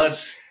 Yeah,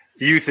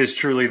 youth is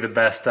truly the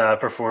best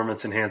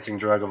performance enhancing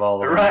drug of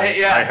all of them. Right,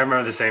 yeah. I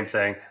remember the same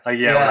thing. Like,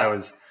 when I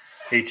was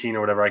 18 or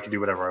whatever, I could do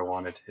whatever I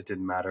wanted. It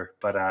didn't matter.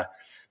 But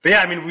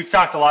yeah, I mean, we've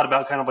talked a lot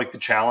about kind of like the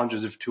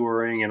challenges of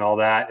touring and all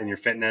that and your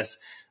fitness.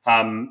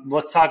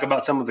 Let's talk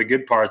about some of the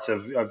good parts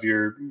of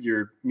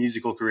your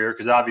musical career,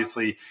 because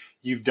obviously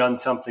you've done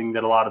something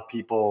that a lot of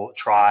people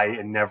try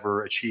and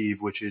never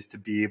achieve, which is to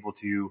be able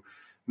to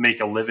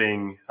make a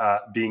living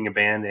being a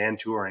band and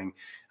touring.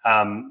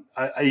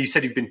 You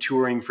said you've been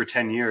touring for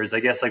 10 years.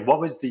 I guess, like,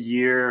 what was the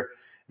year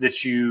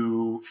that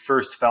you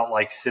first felt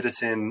like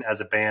Citizen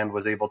as a band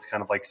was able to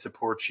kind of like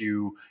support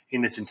you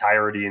in its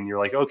entirety and you're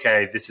like,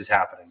 okay, this is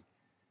happening?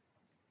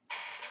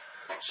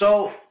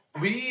 So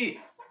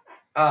we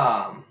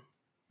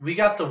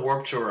got the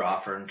Warped Tour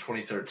offer in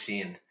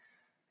 2013,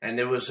 and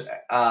it was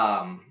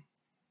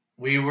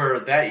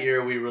that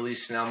year we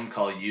released an album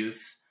called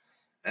Youth,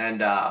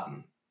 and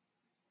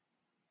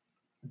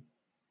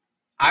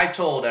I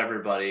told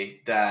everybody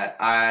that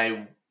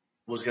I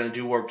was going to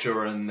do Warped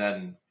Tour and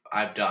then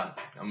I'm done.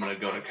 I'm going to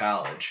go to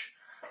college,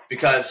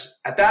 because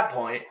at that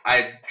point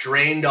I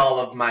drained all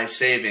of my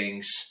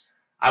savings.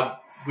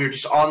 We were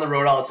just on the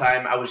road all the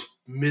time. I was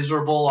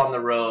miserable on the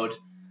road.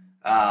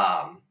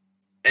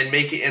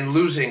 And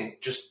losing,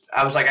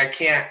 I was like, I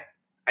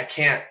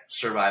can't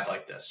survive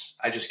like this.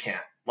 I just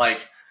can't.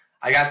 Like,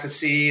 I got to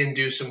see and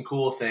do some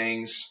cool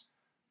things.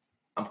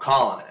 I'm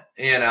calling it,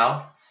 you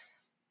know?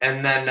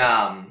 And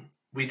then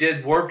we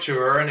did Warped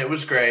Tour, and it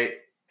was great.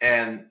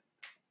 And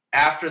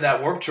after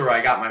that Warped Tour,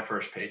 I got my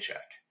first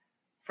paycheck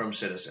from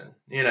Citizen,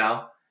 you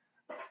know?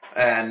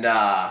 And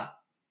I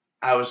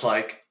was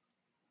like,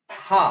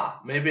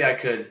 maybe I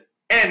could.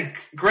 And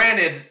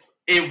granted,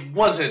 it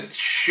wasn't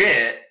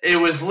shit. It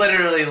was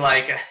literally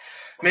like,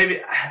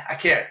 maybe, I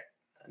can't,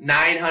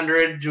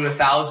 $900 to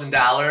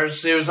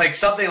 $1,000. It was like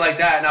something like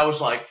that. And I was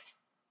like,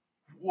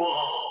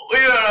 whoa.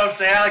 You know what I'm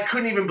saying? I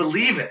couldn't even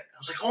believe it. I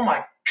was like, oh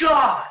my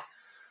God.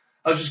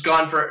 I was just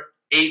gone for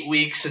 8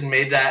 weeks and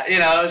made that, you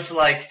know, it was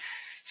like,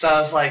 so I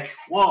was like,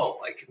 whoa,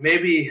 like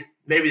maybe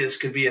this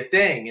could be a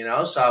thing, you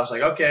know? So I was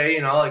like, okay,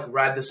 you know, like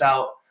ride this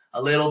out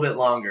a little bit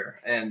longer.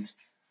 And,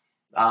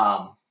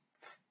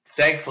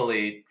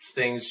 thankfully,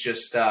 things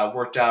just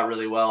worked out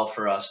really well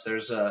for us.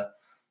 There's a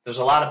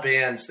lot of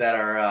bands that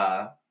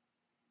are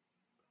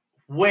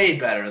way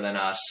better than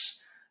us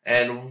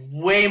and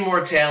way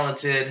more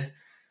talented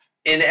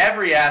in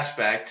every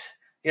aspect.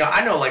 You know,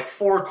 I know like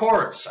 4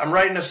 chords. I'm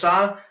writing a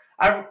song.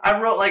 I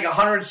wrote like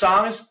 100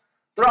 songs.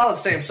 They're all the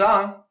same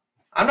song.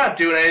 I'm not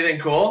doing anything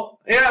cool.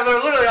 Yeah, they're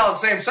literally all the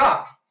same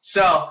song.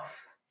 So,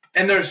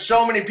 and there's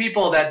so many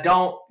people that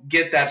don't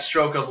get that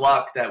stroke of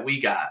luck that we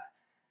got.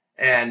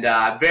 And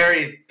I'm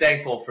very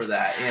thankful for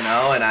that, you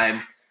know, and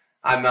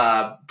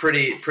I'm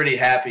pretty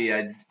happy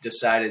I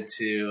decided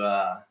to,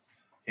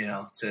 you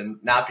know, to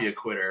not be a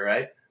quitter,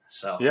 right?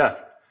 So yeah.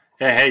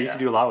 Hey, you can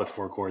do a lot with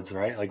 4 chords,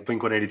 right? Like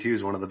Blink-182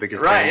 is one of the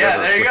biggest right, bands yeah,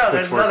 ever there you go.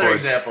 There's another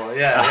chords. example.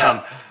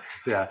 Yeah.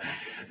 Yeah.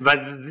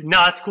 But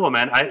no, that's cool,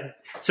 man.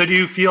 So do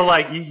you feel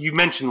like you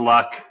mentioned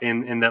luck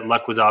and that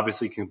luck was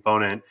obviously a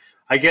component.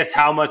 I guess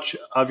how much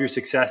of your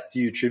success do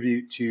you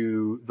attribute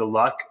to the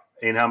luck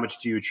and how much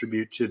do you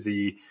attribute to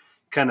the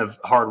kind of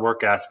hard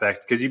work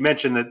aspect? Because you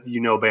mentioned that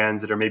you know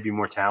bands that are maybe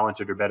more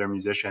talented or better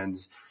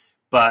musicians,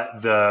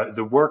 but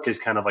the work is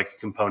kind of like a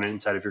component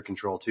inside of your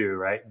control too,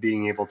 right?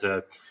 Being able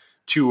to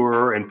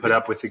tour and put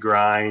up with the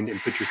grind and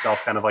put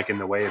yourself kind of like in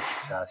the way of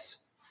success.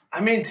 I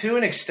mean, to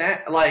an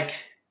extent, like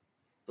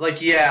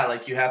yeah,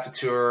 like you have to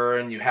tour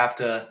and you have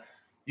to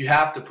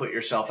put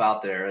yourself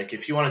out there. Like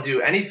if you want to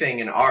do anything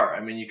in art,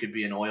 I mean, you could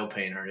be an oil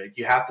painter. Like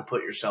you have to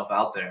put yourself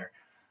out there.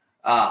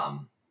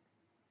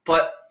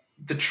 But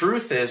the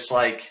truth is,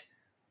 like,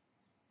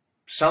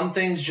 some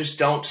things just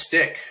don't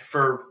stick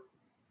for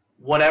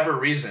whatever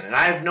reason. And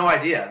I have no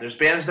idea. There's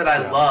bands that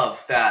I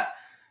love that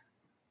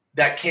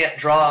can't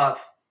draw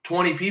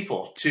 20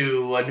 people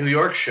to a New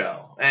York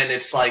show. And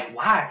it's like,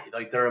 why?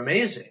 Like, they're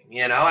amazing.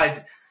 You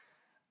know,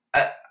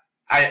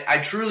 I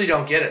truly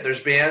don't get it.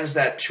 There's bands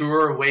that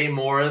tour way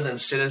more than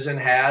Citizen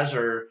has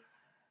or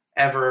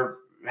ever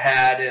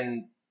had,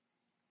 and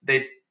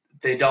they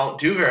don't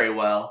do very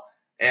well.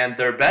 And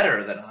they're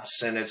better than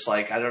us, and it's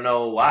like, I don't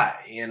know why.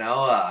 You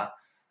know,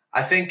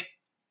 I think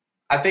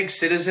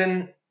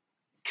Citizen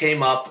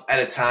came up at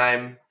a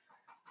time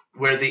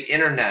where the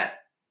internet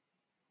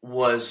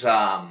was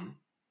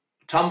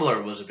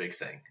Tumblr was a big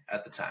thing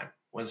at the time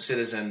when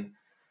Citizen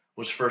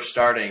was first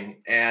starting,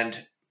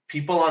 and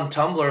people on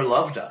Tumblr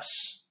loved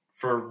us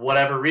for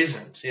whatever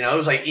reasons. You know, it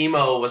was like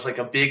emo was like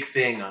a big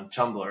thing on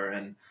Tumblr,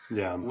 and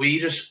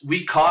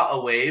we caught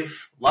a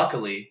wave,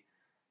 luckily,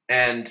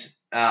 and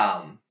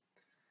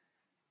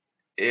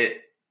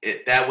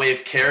that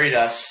wave carried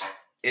us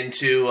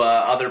into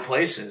other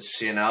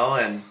places, you know,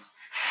 and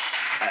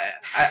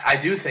I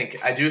do think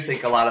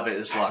a lot of it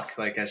is luck.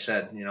 Like I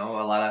said, a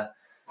lot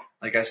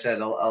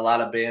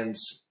of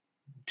bands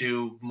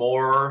do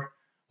more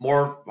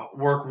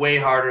work way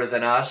harder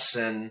than us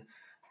and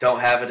don't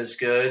have it as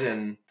good.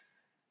 And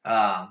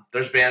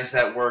there's bands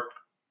that work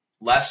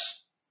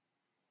less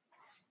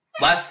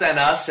than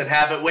us and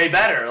have it way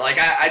better. Like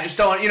I just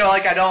don't,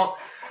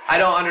 I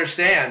don't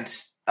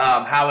understand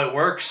how it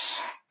works.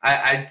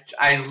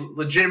 I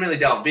legitimately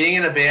don't. Being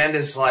in a band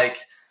is like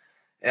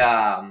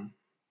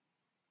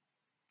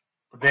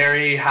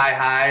very high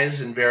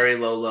highs and very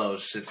low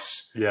lows.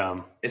 It's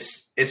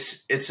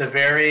a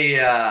very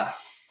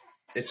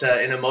it's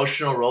an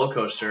emotional roller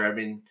coaster. I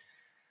mean,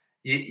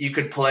 you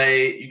could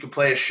play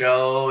a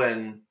show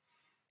and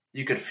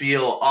you could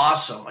feel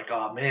awesome. Like,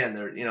 oh man,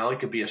 it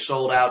could be a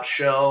sold out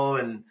show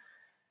and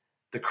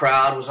the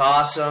crowd was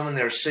awesome and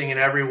they were singing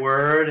every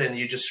word and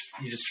you just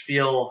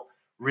feel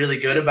really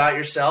good about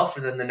yourself.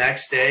 And then the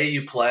next day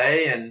you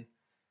play and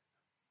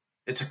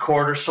it's a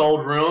quarter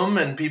sold room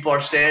and people are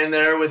standing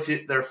there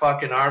with their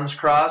fucking arms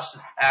crossed,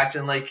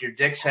 acting like your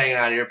dick's hanging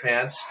out of your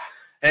pants.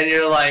 And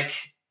you're like,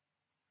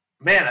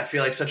 man, I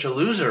feel like such a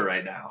loser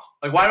right now.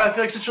 Like, why do I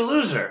feel like such a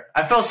loser?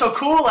 I felt so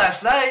cool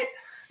last night.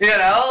 Just,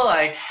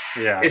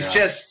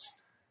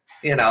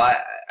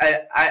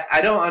 I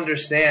don't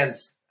understand.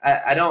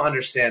 I don't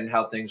understand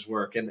how things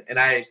work. And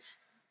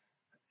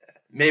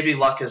maybe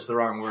luck is the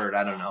wrong word.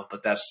 I don't know,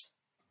 but that's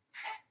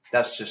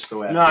just the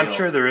way I feel. I'm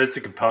sure there is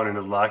a component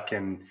of luck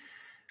and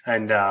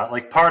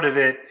like part of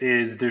it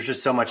is there's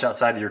just so much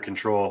outside of your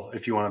control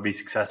if you want to be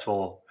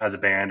successful as a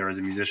band or as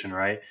a musician,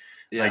 right?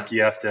 Yeah. Like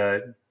you have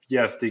to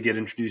get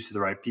introduced to the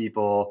right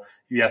people.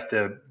 You have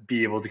to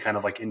be able to kind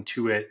of like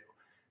intuit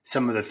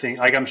some of the things.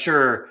 Like I'm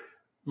sure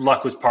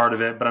luck was part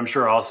of it, but I'm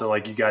sure also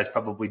like you guys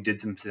probably did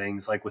some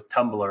things like with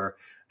Tumblr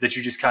that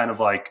you just kind of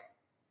like,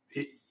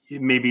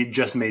 maybe it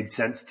just made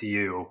sense to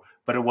you,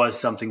 but it was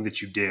something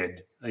that you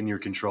did in your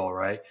control,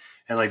 right?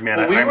 And like,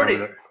 man,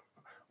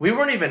 we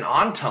weren't even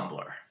on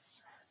Tumblr.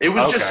 It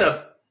was just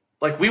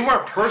we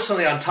weren't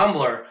personally on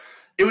Tumblr.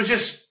 It was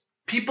just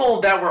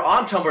people that were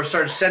on Tumblr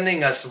started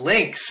sending us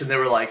links and they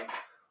were like,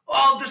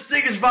 oh, this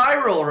thing is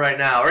viral right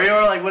now. Or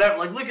like, whatever,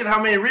 like, look at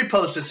how many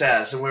reposts this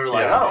has. And we were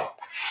like, oh,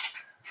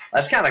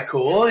 that's kind of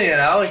cool.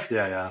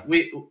 Yeah.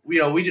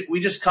 We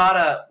just caught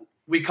a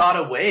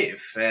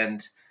wave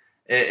and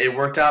it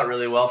worked out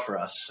really well for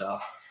us. So,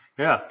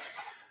 yeah.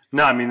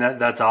 No, I mean,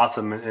 that's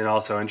awesome and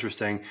also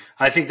interesting.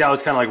 I think that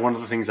was kind of like one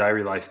of the things I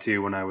realized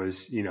too when I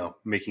was,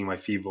 making my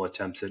feeble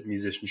attempts at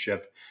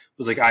musicianship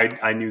was like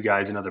I knew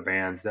guys in other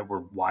bands that were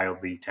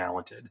wildly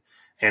talented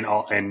and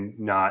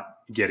not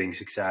getting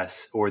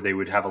success, or they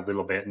would have a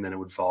little bit and then it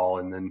would fall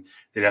and then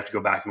they'd have to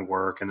go back and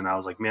work. And then I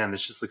was like, man,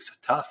 this just looks so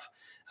tough.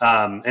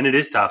 And it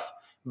is tough.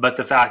 But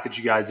the fact that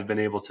you guys have been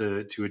able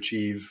to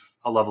achieve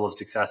a level of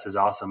success is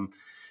awesome.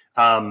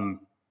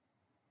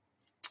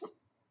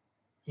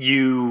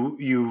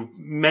 You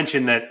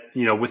mentioned that,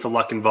 with the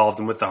luck involved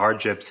and with the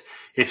hardships,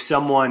 if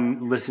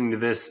someone listening to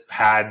this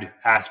had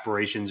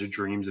aspirations or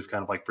dreams of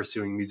kind of like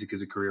pursuing music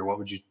as a career, what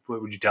would you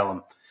tell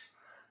them?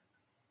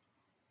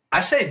 I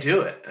say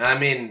do it. I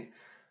mean,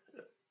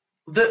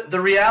 the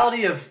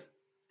reality of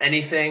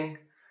anything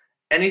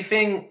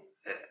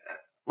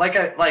like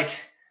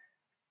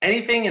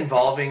anything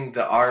involving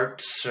the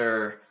arts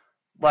or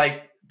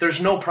like, there's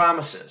no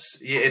promises.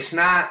 It's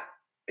not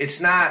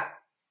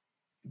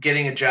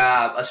getting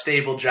a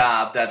stable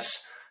job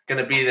that's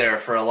going to be there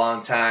for a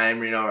long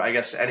time. I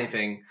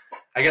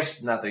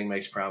guess nothing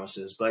makes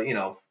promises, but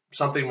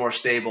something more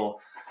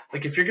stable.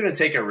 Like if you're going to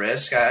take a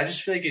risk, I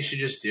just feel like you should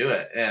just do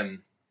it. And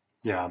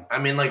yeah, I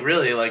mean, like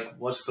really, like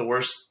what's the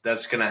worst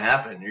that's going to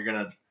happen? You're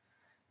going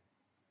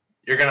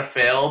to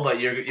fail, but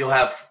you'll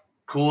have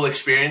cool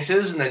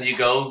experiences. And then you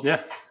go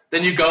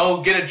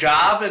get a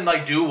job and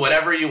like do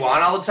whatever you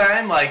want all the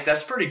time. Like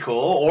that's pretty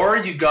cool. Or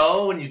you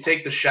go and you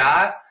take the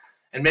shot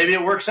and maybe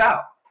it works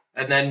out.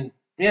 And then,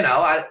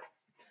 I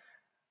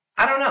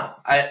don't know.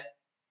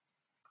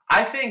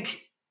 I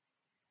think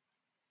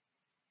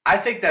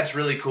that's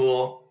really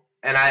cool.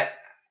 And I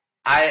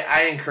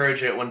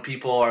encourage it when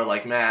people are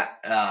like,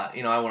 Matt,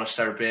 I want to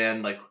start a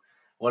band. Like,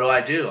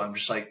 what do? I'm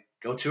just like,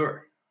 go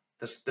tour.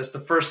 That's the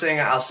first thing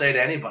I'll say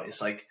to anybody.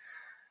 It's like,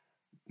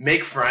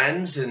 make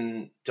friends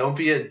and don't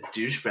be a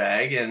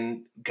douchebag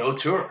and go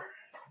tour.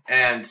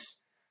 And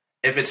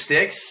if it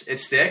sticks, it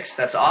sticks.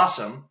 That's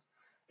awesome.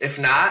 If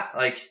not,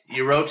 like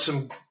you wrote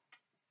some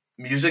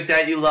music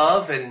that you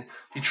love and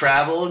you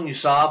traveled and you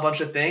saw a bunch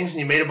of things and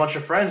you made a bunch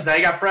of friends. Now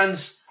you got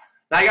friends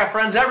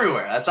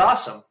everywhere. That's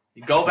awesome.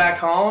 You go back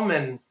home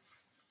and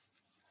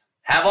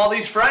have all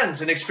these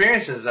friends and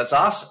experiences. That's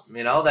awesome.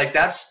 Like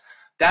that's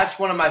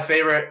one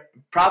of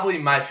probably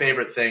my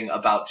favorite thing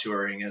about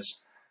touring is,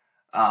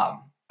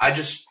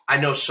 I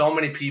know so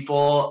many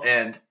people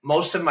and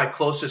most of my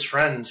closest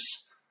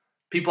friends,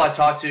 people I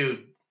talk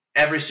to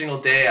every single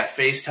day, I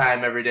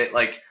FaceTime every day.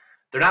 Like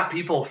they're not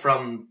people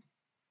from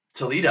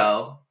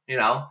Toledo,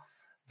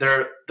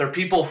 they're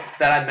people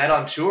that I met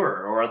on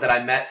tour or that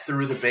I met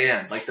through the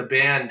band. Like the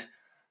band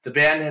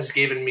has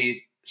given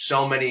me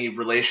so many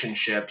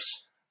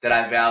relationships that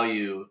I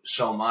value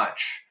so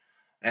much.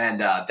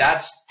 And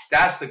that's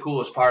the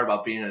coolest part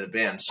about being in a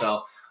band.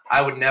 So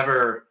I would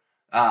never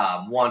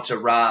want to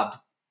rob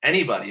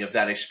anybody of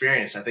that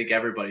experience. I think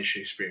everybody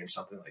should experience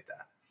something like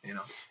that, you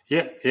know?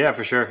 Yeah,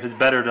 for sure. It's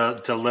better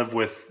to live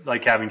with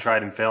like having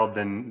tried and failed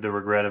than the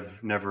regret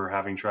of never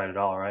having tried at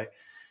all, right?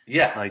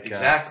 Yeah, like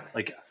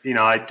exactly.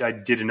 I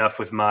did enough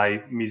with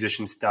my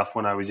musician stuff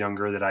when I was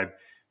younger that I'm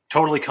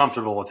totally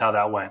comfortable with how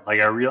that went.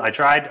 Like I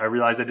tried, I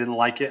realized I didn't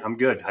like it. I'm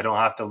good. I don't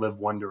have to live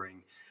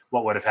wondering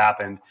what would have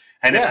happened.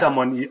 And if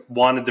someone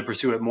wanted to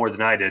pursue it more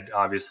than I did,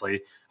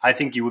 obviously, I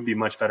think you would be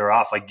much better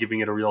off like giving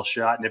it a real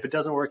shot. And if it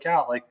doesn't work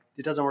out, like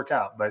it doesn't work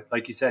out. But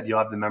like you said, you'll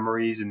have the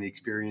memories and the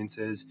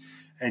experiences,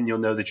 and you'll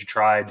know that you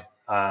tried.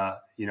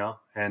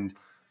 And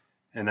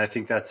I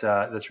think that's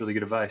really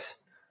good advice.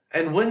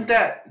 And wouldn't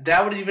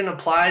that would even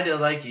apply to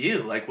like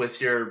you, like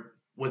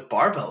with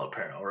barbell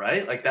apparel,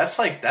 right? Like that's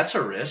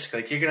a risk.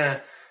 Like you know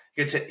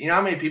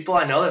how many people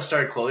I know that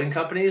started clothing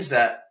companies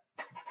that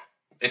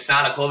it's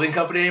not a clothing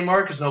company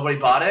anymore because nobody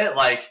bought it.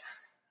 Like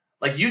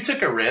you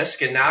took a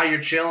risk, and now you're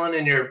chilling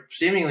in your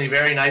seemingly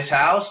very nice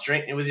house,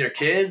 drinking with your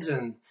kids,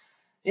 and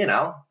you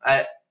know,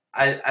 I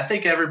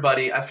think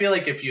everybody. I feel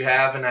like if you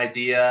have an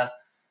idea,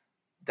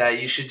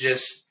 that you should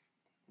just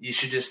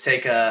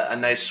take a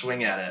nice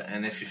swing at it,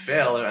 and if you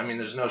fail, I mean,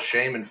 there's no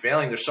shame in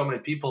failing. There's so many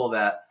people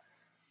that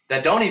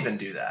don't even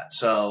do that.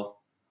 So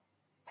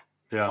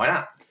yeah, why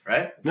not?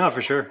 Right? No,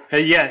 for sure.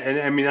 Hey, yeah, and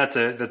I mean that's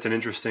an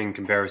interesting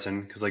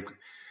comparison because like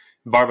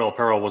barbell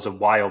apparel was a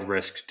wild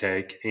risk to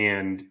take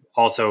and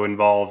also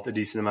involved a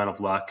decent amount of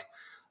luck.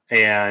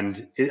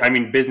 And I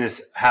mean,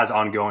 business has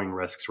ongoing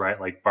risks, right?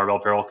 Like barbell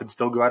apparel could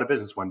still go out of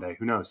business one day.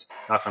 Who knows?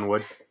 Knock on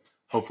wood.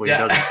 Hopefully it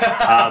doesn't.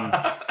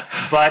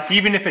 But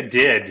even if it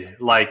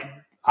did, like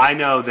I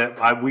know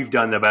that we've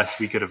done the best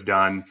we could have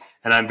done,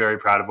 and I'm very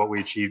proud of what we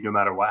achieved, no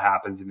matter what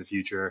happens in the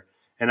future.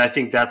 And I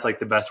think that's like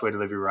the best way to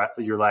live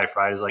your life,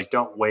 right? Is like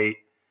don't wait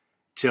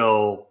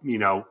till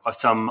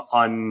some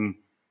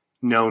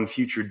unknown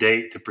future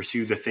date to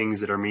pursue the things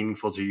that are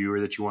meaningful to you or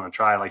that you want to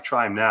try. Like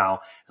try them now.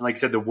 And like I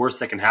said, the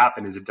worst that can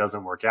happen is it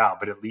doesn't work out,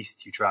 but at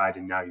least you tried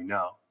and now you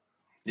know.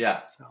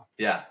 Yeah. So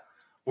yeah,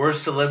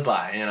 words to live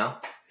by, you know.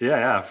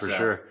 Yeah, for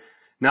sure.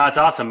 No, it's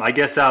awesome. I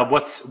guess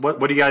what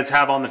do you guys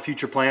have on the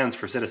future plans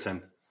for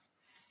Citizen?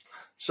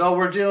 So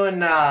we're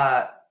doing.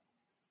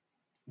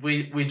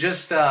 We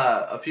just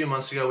a few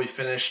months ago we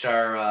finished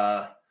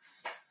our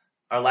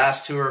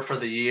last tour for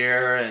the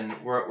year,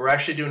 and we're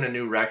actually doing a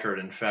new record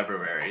in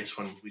February. Is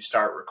when we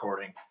start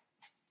recording.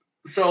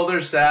 So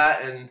there's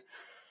that, and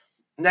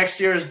next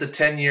year is the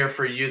 10-year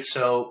for youth.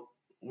 So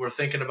we're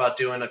thinking about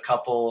doing a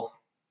couple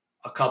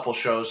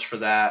shows for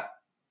that.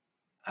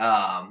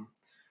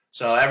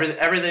 So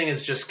everything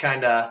is just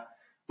kind of,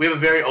 we have a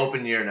very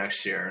open year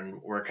next year,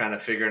 and we're kind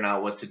of figuring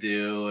out what to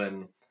do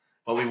and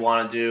what we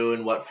want to do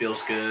and what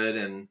feels good.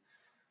 And,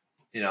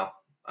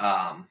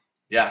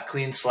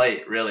 clean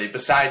slate really,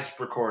 besides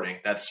recording.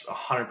 That's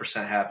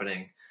 100%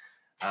 happening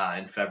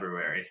in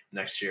February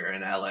next year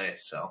in LA.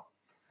 So,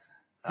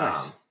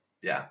 nice.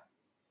 Yeah.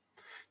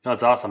 No,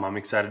 it's awesome. I'm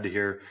excited to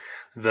hear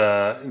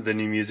the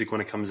new music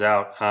when it comes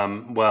out.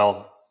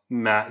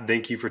 Matt,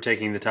 thank you for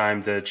taking the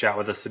time to chat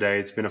with us today.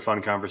 It's been a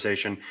fun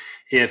conversation.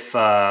 If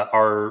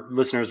our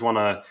listeners want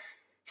to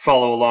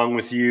follow along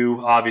with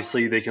you,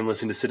 obviously they can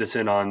listen to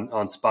Citizen on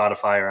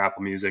Spotify or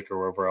Apple Music or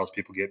wherever else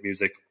people get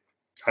music.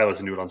 I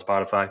listen to it on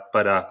Spotify.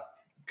 But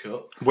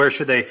cool. Where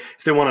should they,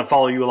 if they want to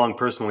follow you along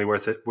personally, where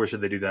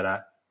should they do that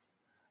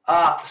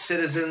at?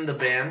 Citizen the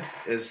band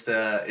is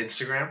the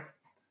Instagram.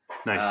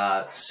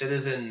 Nice.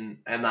 Citizen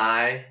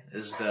MI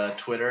is the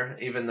Twitter,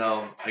 even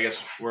though I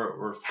guess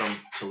we're from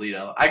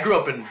Toledo. I grew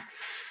up in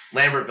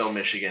Lambertville,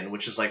 Michigan,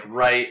 which is like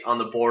right on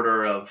the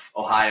border of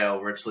Ohio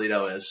where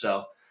Toledo is.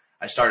 So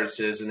I started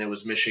Citizen, it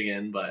was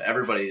Michigan, but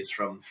everybody is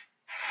from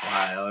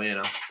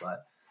Ohio,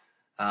 but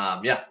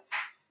yeah.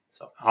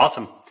 So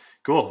awesome.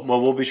 Cool.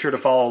 Well, we'll be sure to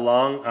follow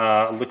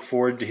along. Look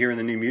forward to hearing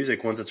the new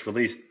music once it's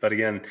released. But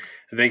again,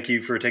 thank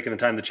you for taking the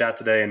time to chat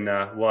today, and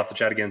we'll have to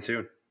chat again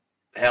soon.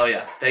 Hell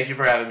yeah. Thank you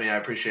for having me. I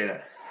appreciate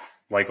it.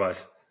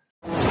 Likewise.